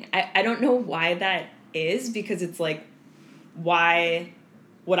sibling. I don't know why that is, because it's like, why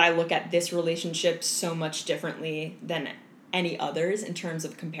would I look at this relationship so much differently than any others in terms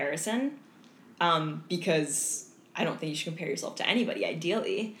of comparison? Because I don't think you should compare yourself to anybody,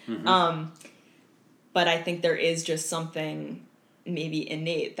 ideally. But I think there is just something maybe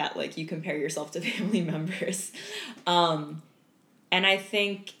innate that, like, you compare yourself to family members. And I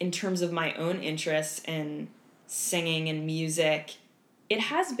think in terms of my own interests in singing and music, it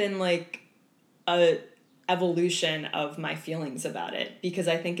has been, like, a evolution of my feelings about it. Because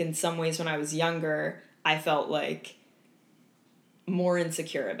I think in some ways when I was younger, I felt, like, more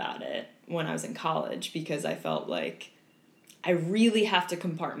insecure about it when I was in college, because I felt like I really have to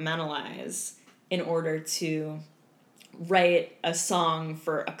compartmentalize in order to write a song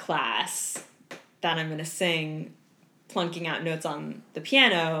for a class that I'm going to sing, plunking out notes on the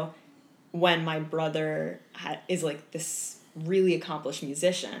piano, when my brother is, like, this really accomplished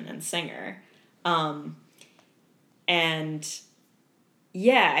musician and singer. And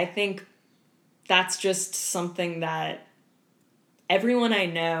yeah, I think that's just something that everyone I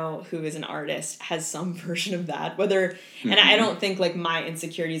know who is an artist has some version of that, whether, and I don't think, like, my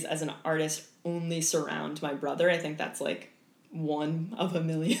insecurities as an artist only surround my brother. I think that's, like, one of a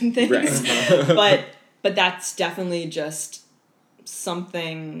million things. Right. but that's definitely just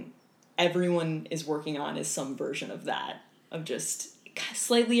something everyone is working on, is some version of that, of just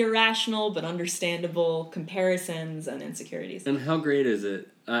slightly irrational but understandable comparisons and insecurities. And how great is it?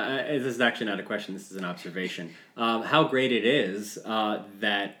 This is actually not a question, this is an observation. How great it is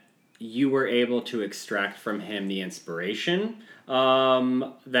that you were able to extract from him the inspiration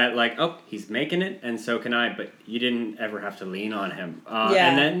that, like, oh, he's making it, and so can I, but you didn't ever have to lean on him.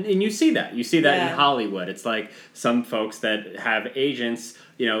 And you see that. You see that in Hollywood. It's like some folks that have agents,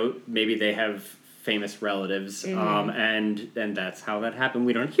 you know, maybe they have famous relatives, and that's how that happened.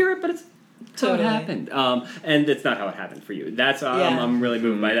 We don't hear it, but it's how it happened. And it's not how it happened for you. That's I'm really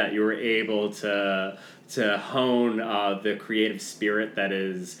moved by that. You were able to hone the creative spirit that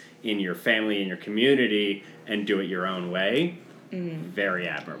is in your family, in your community, and do it your own way. Very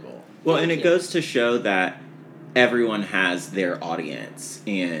admirable. Well, and it goes to show that everyone has their audience,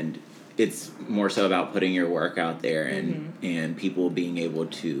 and it's more so about putting your work out there and people being able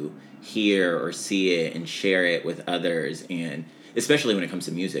to hear or see it and share it with others. And especially when it comes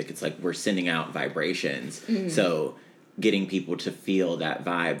to music, it's like we're sending out vibrations. So getting people to feel that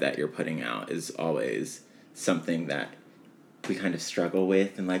vibe that you're putting out is always something that we kind of struggle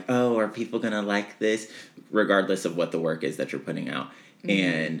with, and like, oh, are people gonna like this, regardless of what the work is that you're putting out.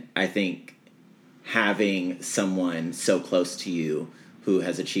 And I think having someone so close to you who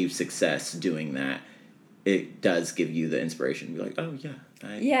has achieved success doing that, it does give you the inspiration to be like, oh yeah.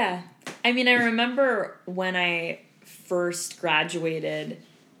 Yeah. I mean, I remember when I first graduated,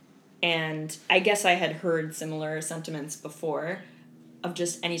 and I guess I had heard similar sentiments before, of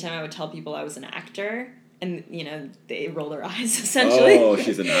just anytime I would tell people I was an actor, and, you know, they roll their eyes, essentially. Oh,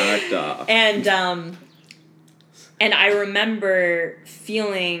 she's an actor. And I remember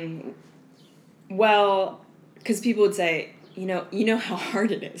feeling, well, because people would say, you know how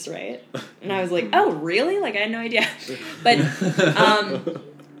hard it is, right? And I was like, oh, really? Like, I had no idea.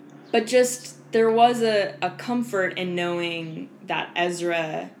 But just, there was a comfort in knowing that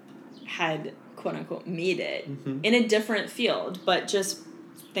Ezra had, quote unquote, made it in a different field, but just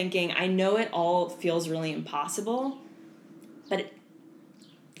thinking, I know it all feels really impossible, but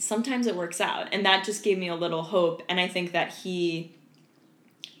sometimes it works out. And that just gave me a little hope. And I think that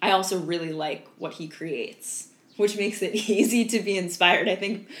I also really like what he creates, which makes it easy to be inspired.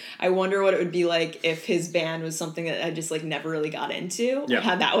 I wonder what it would be like if his band was something that I just, like, never really got into,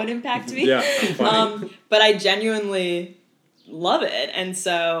 how that would impact me. But I genuinely love it. And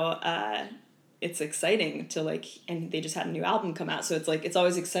so it's exciting to, like, and they just had a new album come out. So it's like, it's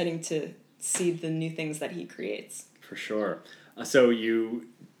always exciting to see the new things that he creates. For sure. So you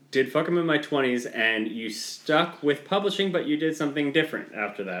did Fuck 'Em in My 20s, and you stuck with publishing, but you did something different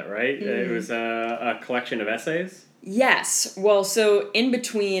after that, right? It was a collection of essays? Yes. Well, so in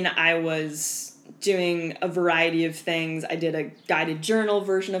between, I was doing a variety of things. I did a guided journal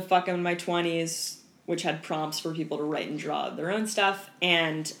version of Fuck 'Em in My 20s, which had prompts for people to write and draw their own stuff.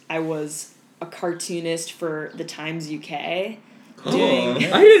 And I was a cartoonist for the Times UK. Doing,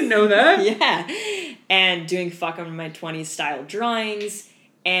 I didn't know that. yeah. And doing Fuck 'Em in My 20s style drawings.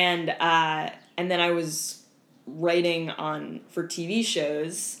 And then I was writing for TV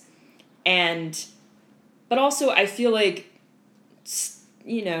shows. But also, I feel like,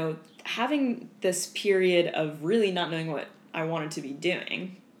 you know, having this period of really not knowing what I wanted to be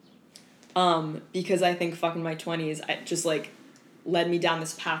doing, because I think Fuck 'Em in My 20s, just, like, led me down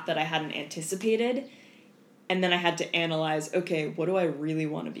this path that I hadn't anticipated, and then I had to analyze, okay, what do I really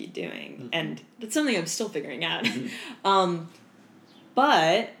want to be doing? Mm-hmm. And that's something I'm still figuring out. Mm-hmm.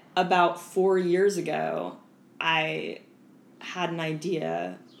 But about 4 years ago, I had an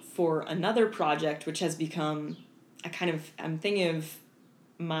idea for another project, which has become, I'm thinking of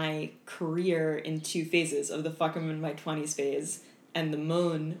my career in 2 phases, of the Fuck 'Em in My 20s phase and the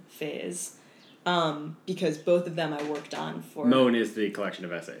Moan phase, because both of them I worked on for... Moan is the collection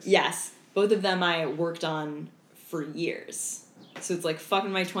of essays. Yes. Both of them I worked on for years. So it's like Fuck 'Em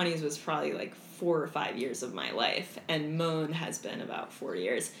in My 20s was probably like 4 or 5 years of my life, and Moan has been about 4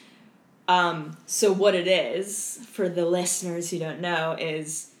 years. So what it is, for the listeners who don't know,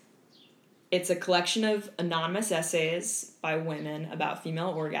 is it's a collection of anonymous essays by women about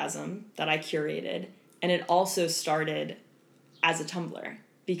female orgasm that I curated, and it also started as a Tumblr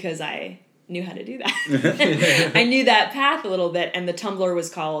because I knew how to do that. I knew that path a little bit, and the Tumblr was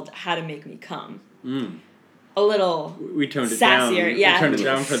called How to Make Me Come. A little we toned it sassier, down. yeah. We toned it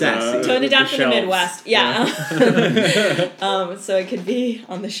down for the toned it down for the shelves. Midwest, yeah. So it could be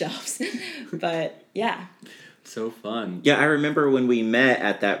on the shelves, but yeah. So fun. Yeah, I remember when we met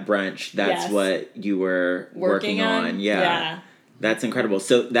at that brunch. That's Yes. what you were working on. Yeah, that's incredible.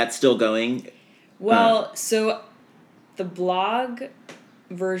 So that's still going. Well, so the blog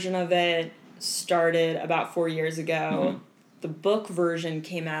version of it started about 4 years ago. Mm-hmm. The book version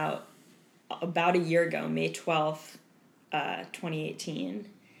came out about a year ago, May 12th, 2018.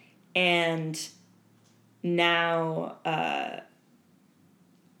 And now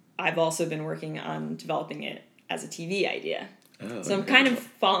I've also been working on developing it as a TV idea. Oh, so I'm kind of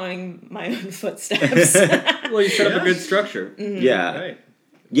following my own footsteps. Well, you set up a good structure. Mm-hmm. Yeah. Right.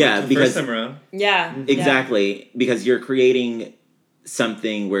 Yeah, because... First time around. Yeah. Exactly. Yeah. Because you're creating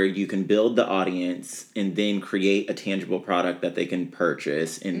something where you can build the audience and then create a tangible product that they can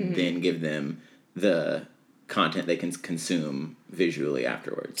purchase and then give them the content they can consume visually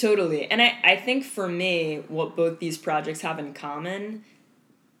afterwards. Totally. And I think for me, what both these projects have in common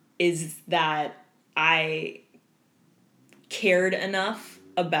is that I cared enough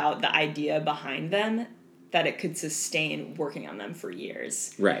about the idea behind them that it could sustain working on them for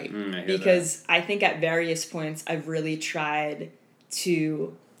years. Right. Because I think at various points I've really tried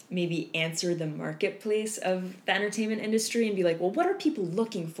to maybe answer the marketplace of the entertainment industry and be like, well, what are people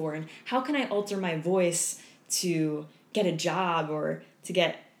looking for, and how can I alter my voice to get a job or to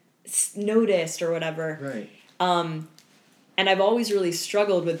get noticed or whatever. Right. And I've always really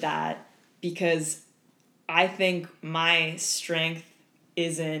struggled with that because I think my strength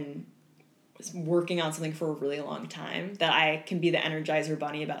is in working on something for a really long time, that I can be the Energizer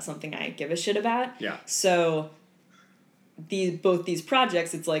Bunny about something I give a shit about. Yeah. So both these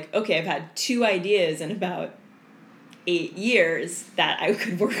projects, it's like, okay, I've had 2 ideas in about 8 years that I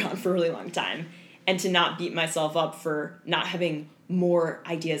could work on for a really long time, and to not beat myself up for not having more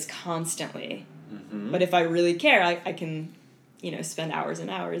ideas constantly. Mm-hmm. But if I really care, I can, spend hours and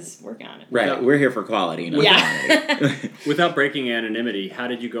hours working on it. Right. Yeah. We're here for quality, not quantity. Without breaking anonymity, how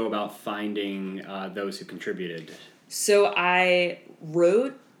did you go about finding those who contributed? So I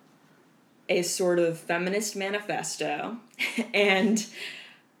wrote a sort of feminist manifesto, and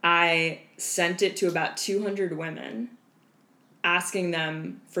I sent it to about 200 women, asking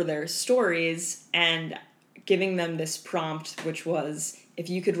them for their stories and giving them this prompt, which was, if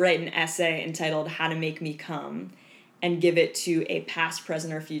you could write an essay entitled How to Make Me Come and give it to a past,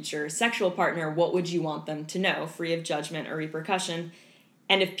 present, or future sexual partner, what would you want them to know, free of judgment or repercussion?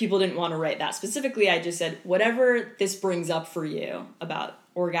 And if people didn't want to write that specifically, I just said, whatever this brings up for you about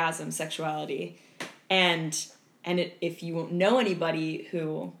orgasm, sexuality, and if you know anybody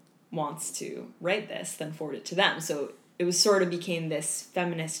who wants to write this, then forward it to them. So it was sort of became this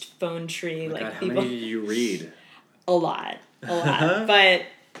feminist phone tree. Oh my like God, how people, many did you read? a lot. But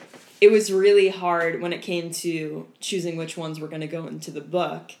it was really hard when it came to choosing which ones were going to go into the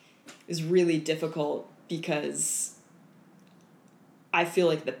book. It was really difficult because I feel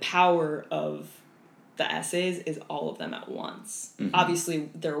like the power of the essays is all of them at once. Mm-hmm. Obviously,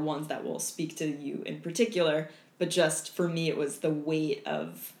 there are ones that will speak to you in particular, but just for me, it was the weight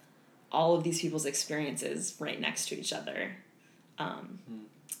of all of these people's experiences right next to each other.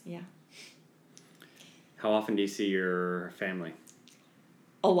 Yeah. How often do you see your family?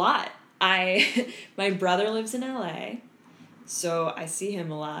 A lot. My brother lives in LA, so I see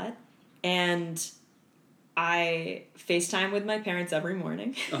him a lot, and I FaceTime with my parents every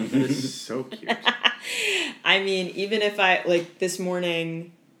morning. Oh, that is so cute. I mean, even if this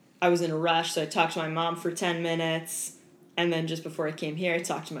morning, I was in a rush, so I talked to my mom for 10 minutes, and then just before I came here, I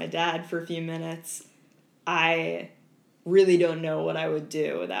talked to my dad for a few minutes. I really don't know what I would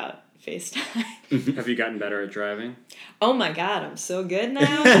do without FaceTime. Have you gotten better at driving? Oh my God, I'm so good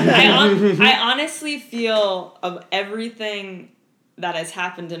now. I honestly feel of everything that has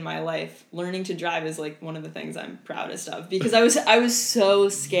happened in my life, learning to drive is like one of the things I'm proudest of, because I was so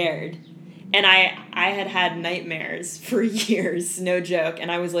scared. And I had nightmares for years, no joke.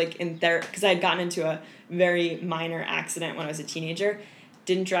 And I was like in therapy, because I had gotten into a very minor accident when I was a teenager.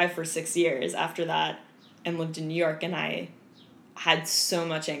 Didn't drive for 6 years after that and lived in New York. And I had so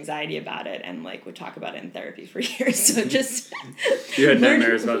much anxiety about it and like would talk about it in therapy for years. So just... You had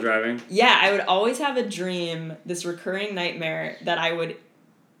nightmares about driving? Yeah, I would always have a dream, this recurring nightmare, that I would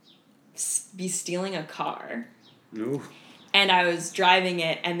be stealing a car. Ooh. And I was driving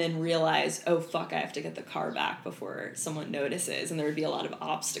it and then realized, oh, fuck, I have to get the car back before someone notices. And there would be a lot of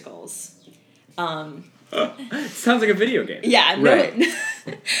obstacles. Sounds like a video game. Yeah, no, Right.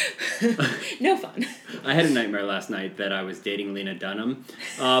 No fun. I had a nightmare last night that I was dating Lena Dunham,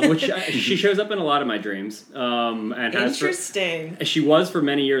 which she shows up in a lot of my dreams. And Interesting. She was for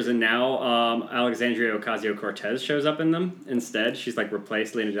many years, and now Alexandria Ocasio-Cortez shows up in them instead. She's like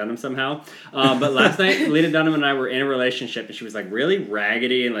replaced Lena Dunham somehow. But last night, Lena Dunham and I were in a relationship, and she was like really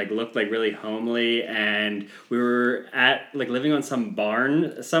raggedy and like looked like really homely, and we were at like living on some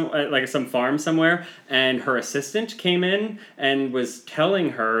barn, some farm somewhere, and her assistant came in and was telling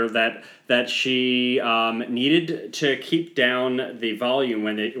her that she needed to keep down the volume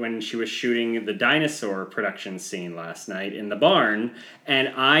when she was shooting the dinosaur production scene last night in the barn, and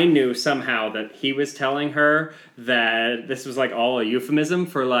I knew somehow that he was telling her that this was like all a euphemism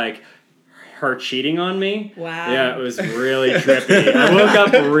for like her cheating on me. Wow. Yeah, it was really trippy. I woke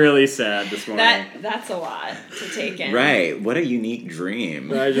up really sad this morning. That's a lot to take in. Right. What a unique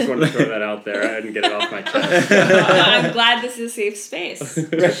dream. I just wanted to throw that out there. I didn't get it off my chest. I'm glad this is a safe space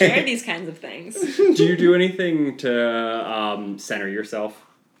to share these kinds of things. Do you do anything to center yourself?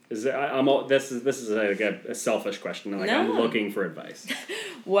 This is like a selfish question. Like No. I'm looking for advice.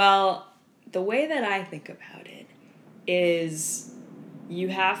 Well, the way that I think about it is you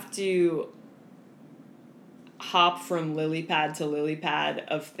have to hop from lily pad to lily pad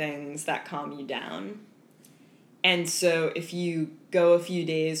of things that calm you down. And so if you go a few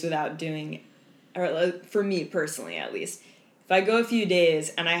days without doing, or for me personally at least, if I go a few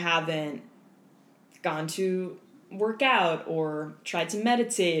days and I haven't gone to work out or tried to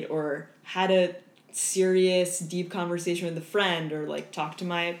meditate or had a serious deep conversation with a friend or like talk to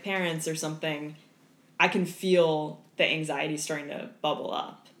my parents or something, I can feel the anxiety starting to bubble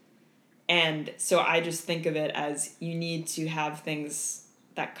up. And so I just think of it as you need to have things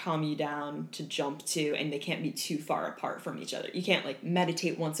that calm you down to jump to, and they can't be too far apart from each other. You can't like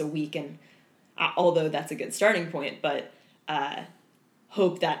meditate once a week, and although that's a good starting point, but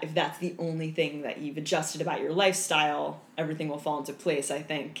hope that if that's the only thing that you've adjusted about your lifestyle, everything will fall into place. I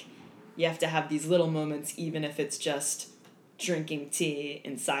think you have to have these little moments, even if it's just drinking tea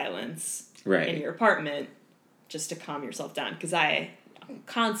in silence in your apartment, just to calm yourself down. Because I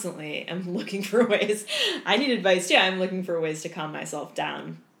constantly am looking for ways. I need advice too. I'm looking for ways to calm myself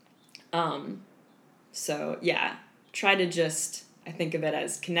down. So yeah, try to just, I think of it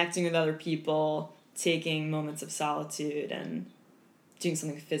as connecting with other people, taking moments of solitude, and doing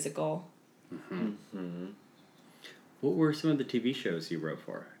something physical. Mm-hmm. Mm-hmm. What were some of the TV shows you wrote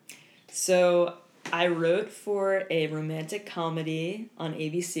for? So I wrote for a romantic comedy on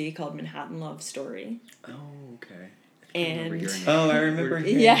ABC called Manhattan Love Story. Oh, okay. And I remember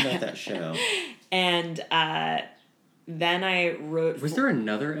hearing about that show. And then I wrote. Was there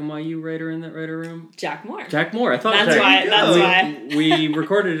another NYU writer in that writer room? Jack Moore. Jack Moore. I thought That's why. We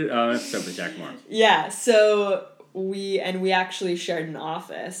recorded an episode with Jack Moore. Yeah. So we actually shared an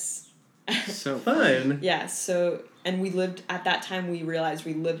office. So fun. Yeah. So and we lived at that time. We realized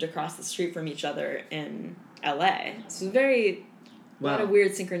we lived across the street from each other in LA. So it was very A lot of Wow.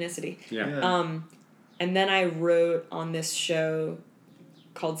 weird synchronicity. Yeah. And then I wrote on this show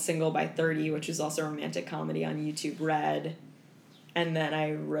called Single by 30, which is also a romantic comedy on YouTube Red. And then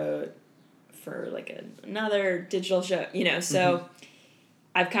I wrote for like another digital show, you know. So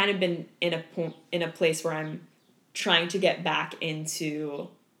I've kind of been in a place where I'm trying to get back into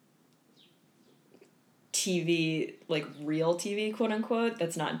TV, like real TV, quote unquote,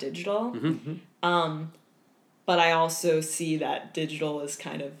 that's not digital. But I also see that digital is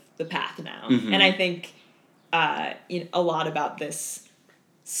kind of the path now. And I think a lot about this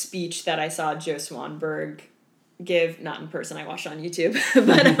speech that I saw Joe Swanberg give, not in person, I watched it on YouTube,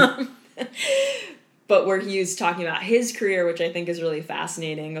 but where he was talking about his career, which I think is really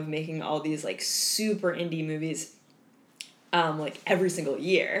fascinating, of making all these like super indie movies like every single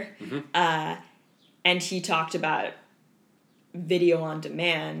year. And he talked about video on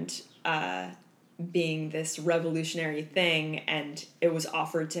demand being this revolutionary thing, and it was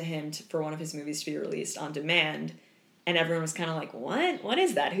offered to him for one of his movies to be released on demand, and everyone was kind of like, what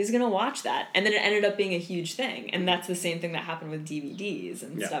is that, who's gonna watch that? And then it ended up being a huge thing, and that's the same thing that happened with DVDs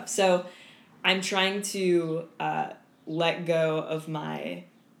and stuff. So I'm trying to let go of my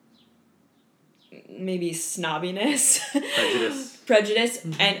maybe snobbiness, prejudice,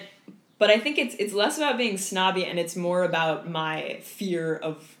 but I think it's less about being snobby, and it's more about my fear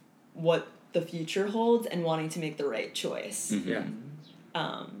of what the future holds and wanting to make the right choice. Yeah.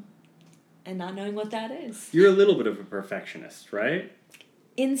 And not knowing what that is. You're a little bit of a perfectionist, right?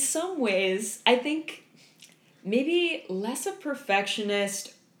 In some ways, I think maybe less a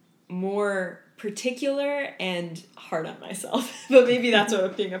perfectionist, more particular and hard on myself. But maybe that's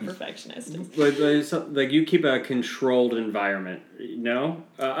what being a perfectionist is. Like you keep a controlled environment, no?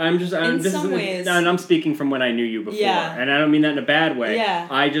 I'm speaking from when I knew you before, and I don't mean that in a bad way. Yeah.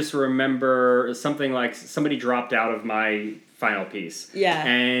 I just remember something like somebody dropped out of my final piece. Yeah.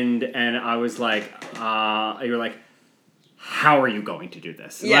 And I was like, you were like, how are you going to do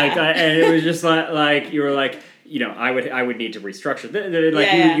this? Yeah. And it was just like you were like, you know, I would need to restructure.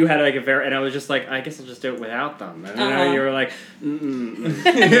 You had like a very, and I was just like, I guess I'll just do it without them. And then you were like, I don't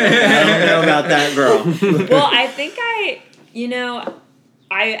know about that, girl. Well, I think I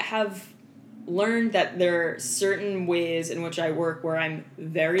have learned that there are certain ways in which I work where I'm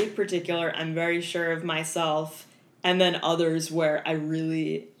very particular, I'm very sure of myself, and then others where I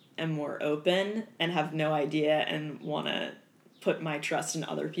really am more open and have no idea and want to put my trust in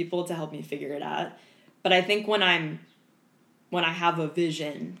other people to help me figure it out. But I think when I have a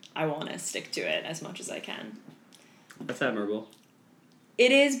vision, I want to stick to it as much as I can. That's admirable.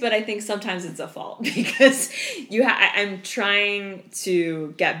 It is, but I think sometimes it's a fault because I'm trying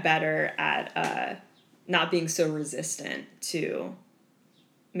to get better at not being so resistant to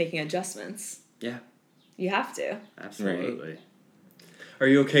making adjustments. Yeah. You have to. Absolutely. Right. Are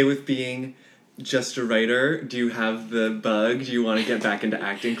you okay with being just a writer? Do you have the bug? Do you want to get back into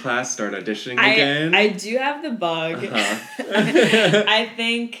acting class, start auditioning again? I do have the bug. I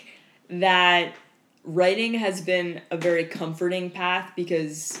think that writing has been a very comforting path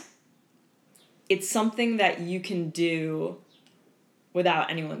because it's something that you can do without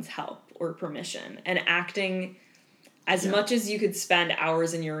anyone's help or permission. And acting, as much as you could spend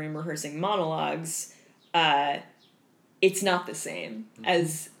hours in your room rehearsing monologues, it's not the same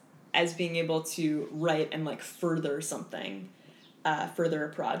as being able to write and like further something, further a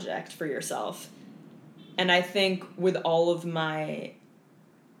project for yourself. And I think with all of my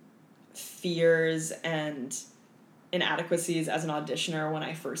fears and inadequacies as an auditioner when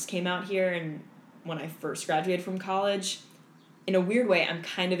I first came out here and when I first graduated from college, in a weird way, I'm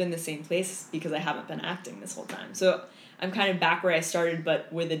kind of in the same place because I haven't been acting this whole time. So I'm kind of back where I started,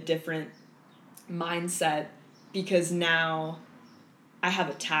 but with a different mindset because now I have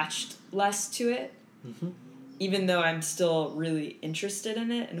attached less to it, even though I'm still really interested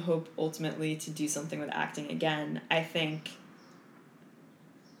in it and hope ultimately to do something with acting again. I think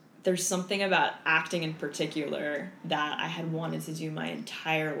there's something about acting in particular that I had wanted to do my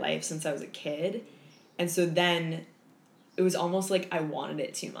entire life since I was a kid. And so then it was almost like I wanted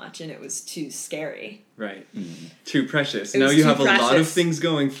it too much and it was too scary. Right. Too precious. It Now was you too have a lot of precious. things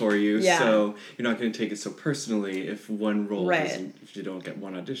going for you, Yeah. so you're not going to take it so personally if one role Right. doesn't, if you don't get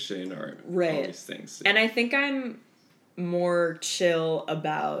one audition or all Right. these things. And I think I'm more chill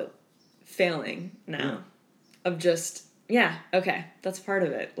about failing now. Of just, yeah, okay, that's part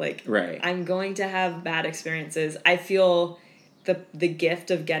of it. Like, Right. I'm going to have bad experiences. I feel the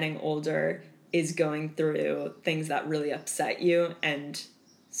gift of getting older is going through things that really upset you and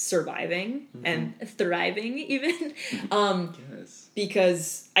surviving and thriving even. Yes.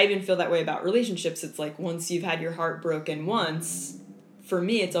 Because I even feel that way about relationships. It's like once you've had your heart broken once, for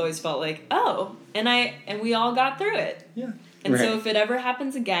me, it's always felt like, oh, and we all got through it. Yeah. And so Right. if it ever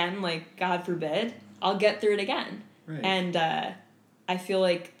happens again, like, God forbid, I'll get through it again. Right. And I feel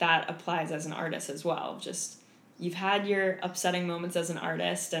like that applies as an artist as well. Just, you've had your upsetting moments as an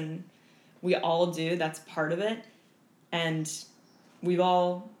artist, and we all do. That's part of it. And we've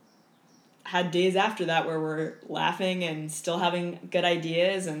all had days after that where we're laughing and still having good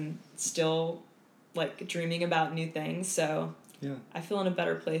ideas and still, like, dreaming about new things. So Yeah. I feel in a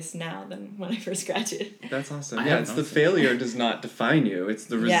better place now than when I first graduated. That's awesome. I Yeah, have it's the awesome. failure does not define you. It's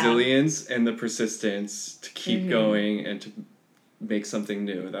the Yeah. resilience and the persistence to keep Mhm. going and to make something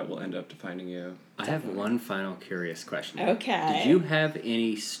new that will end up defining you. I have one final curious question. Okay. Did you have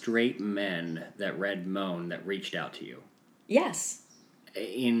any straight men that read Moan that reached out to you? Yes.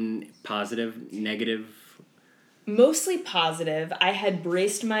 In positive, negative? Mostly positive. I had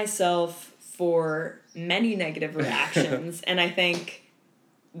braced myself for many negative reactions, and I think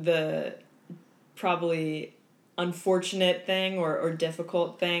the probably unfortunate thing or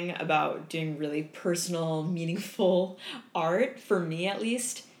difficult thing about doing really personal, meaningful art, for me at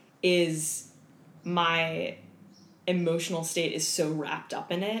least, is my emotional state is so wrapped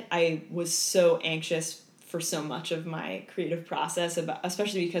up in it. I was so anxious for so much of my creative process,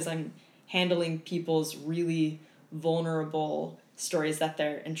 especially because I'm handling people's really vulnerable stories that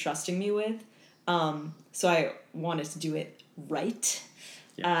they're entrusting me with. So I wanted to do it right.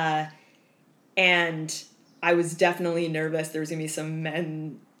 And I was definitely nervous. There was going to be some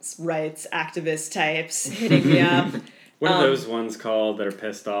men's rights activist types hitting me up. What are those ones called that are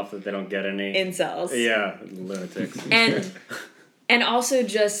pissed off that they don't get any? Incels. Yeah, lunatics. And also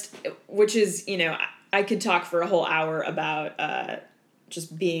just, which is, you know, I could talk for a whole hour about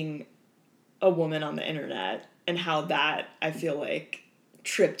just being a woman on the internet and how that, I feel like,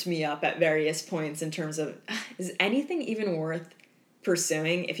 tripped me up at various points in terms of, is anything even worth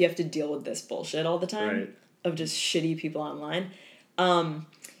pursuing if you have to deal with this bullshit all the time? Right. Of just shitty people online.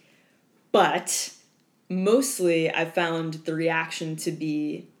 But mostly I found the reaction to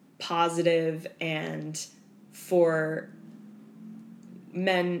be positive, and for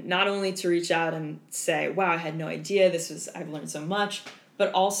men not only to reach out and say, wow, I had no idea, I've learned so much,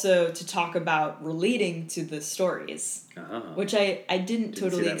 but also to talk about relating to the stories, which I didn't see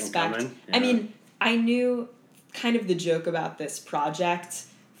totally that one expect. coming? I Yeah. mean, I knew kind of the joke about this project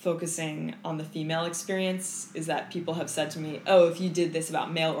focusing on the female experience is that people have said to me, oh, if you did this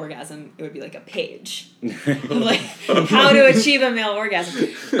about male orgasm, it would be like a page. I'm like, how to achieve a male orgasm.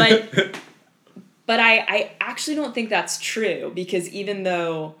 But I actually don't think that's true, because even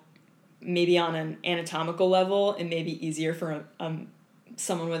though maybe on an anatomical level it may be easier for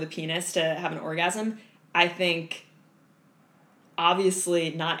someone with a penis to have an orgasm, I think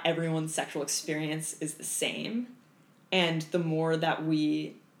obviously not everyone's sexual experience is the same. And the more that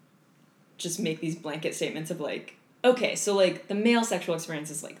we just make these blanket statements of like, okay, so like the male sexual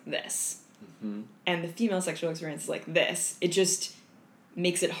experience is like this, and the female sexual experience is like this, it just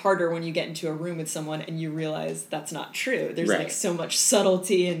makes it harder when you get into a room with someone and you realize that's not true. There's Right. like so much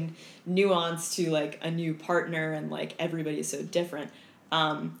subtlety and nuance to like a new partner, and like everybody is so different.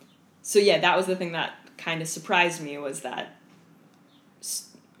 So yeah, that was the thing that kind of surprised me, was that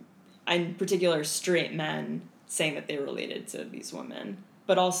in particular straight men saying that they related to these women.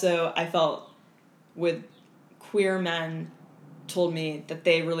 But also I felt with queer men told me that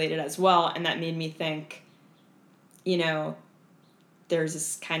they related as well, and that made me think, you know, there's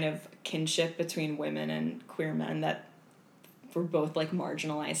this kind of kinship between women and queer men, that we're both like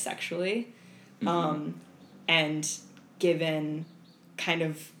marginalized sexually. And given kind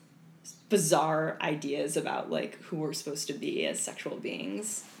of bizarre ideas about like who we're supposed to be as sexual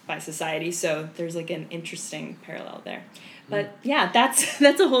beings by society. So there's like an interesting parallel there. But yeah, that's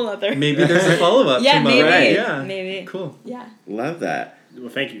a whole other. Maybe there's a follow-up. Yeah, to maybe. Moan. Right. Yeah. Maybe. Cool. Yeah. Love that. Well,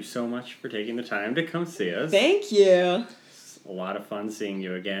 thank you so much for taking the time to come see us. Thank you. It's a lot of fun seeing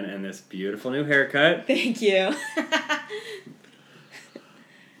you again, and this beautiful new haircut. Thank you.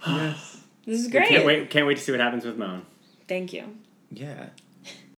 Yes. This is great. Can't wait to see what happens with Moan. Thank you. Yeah.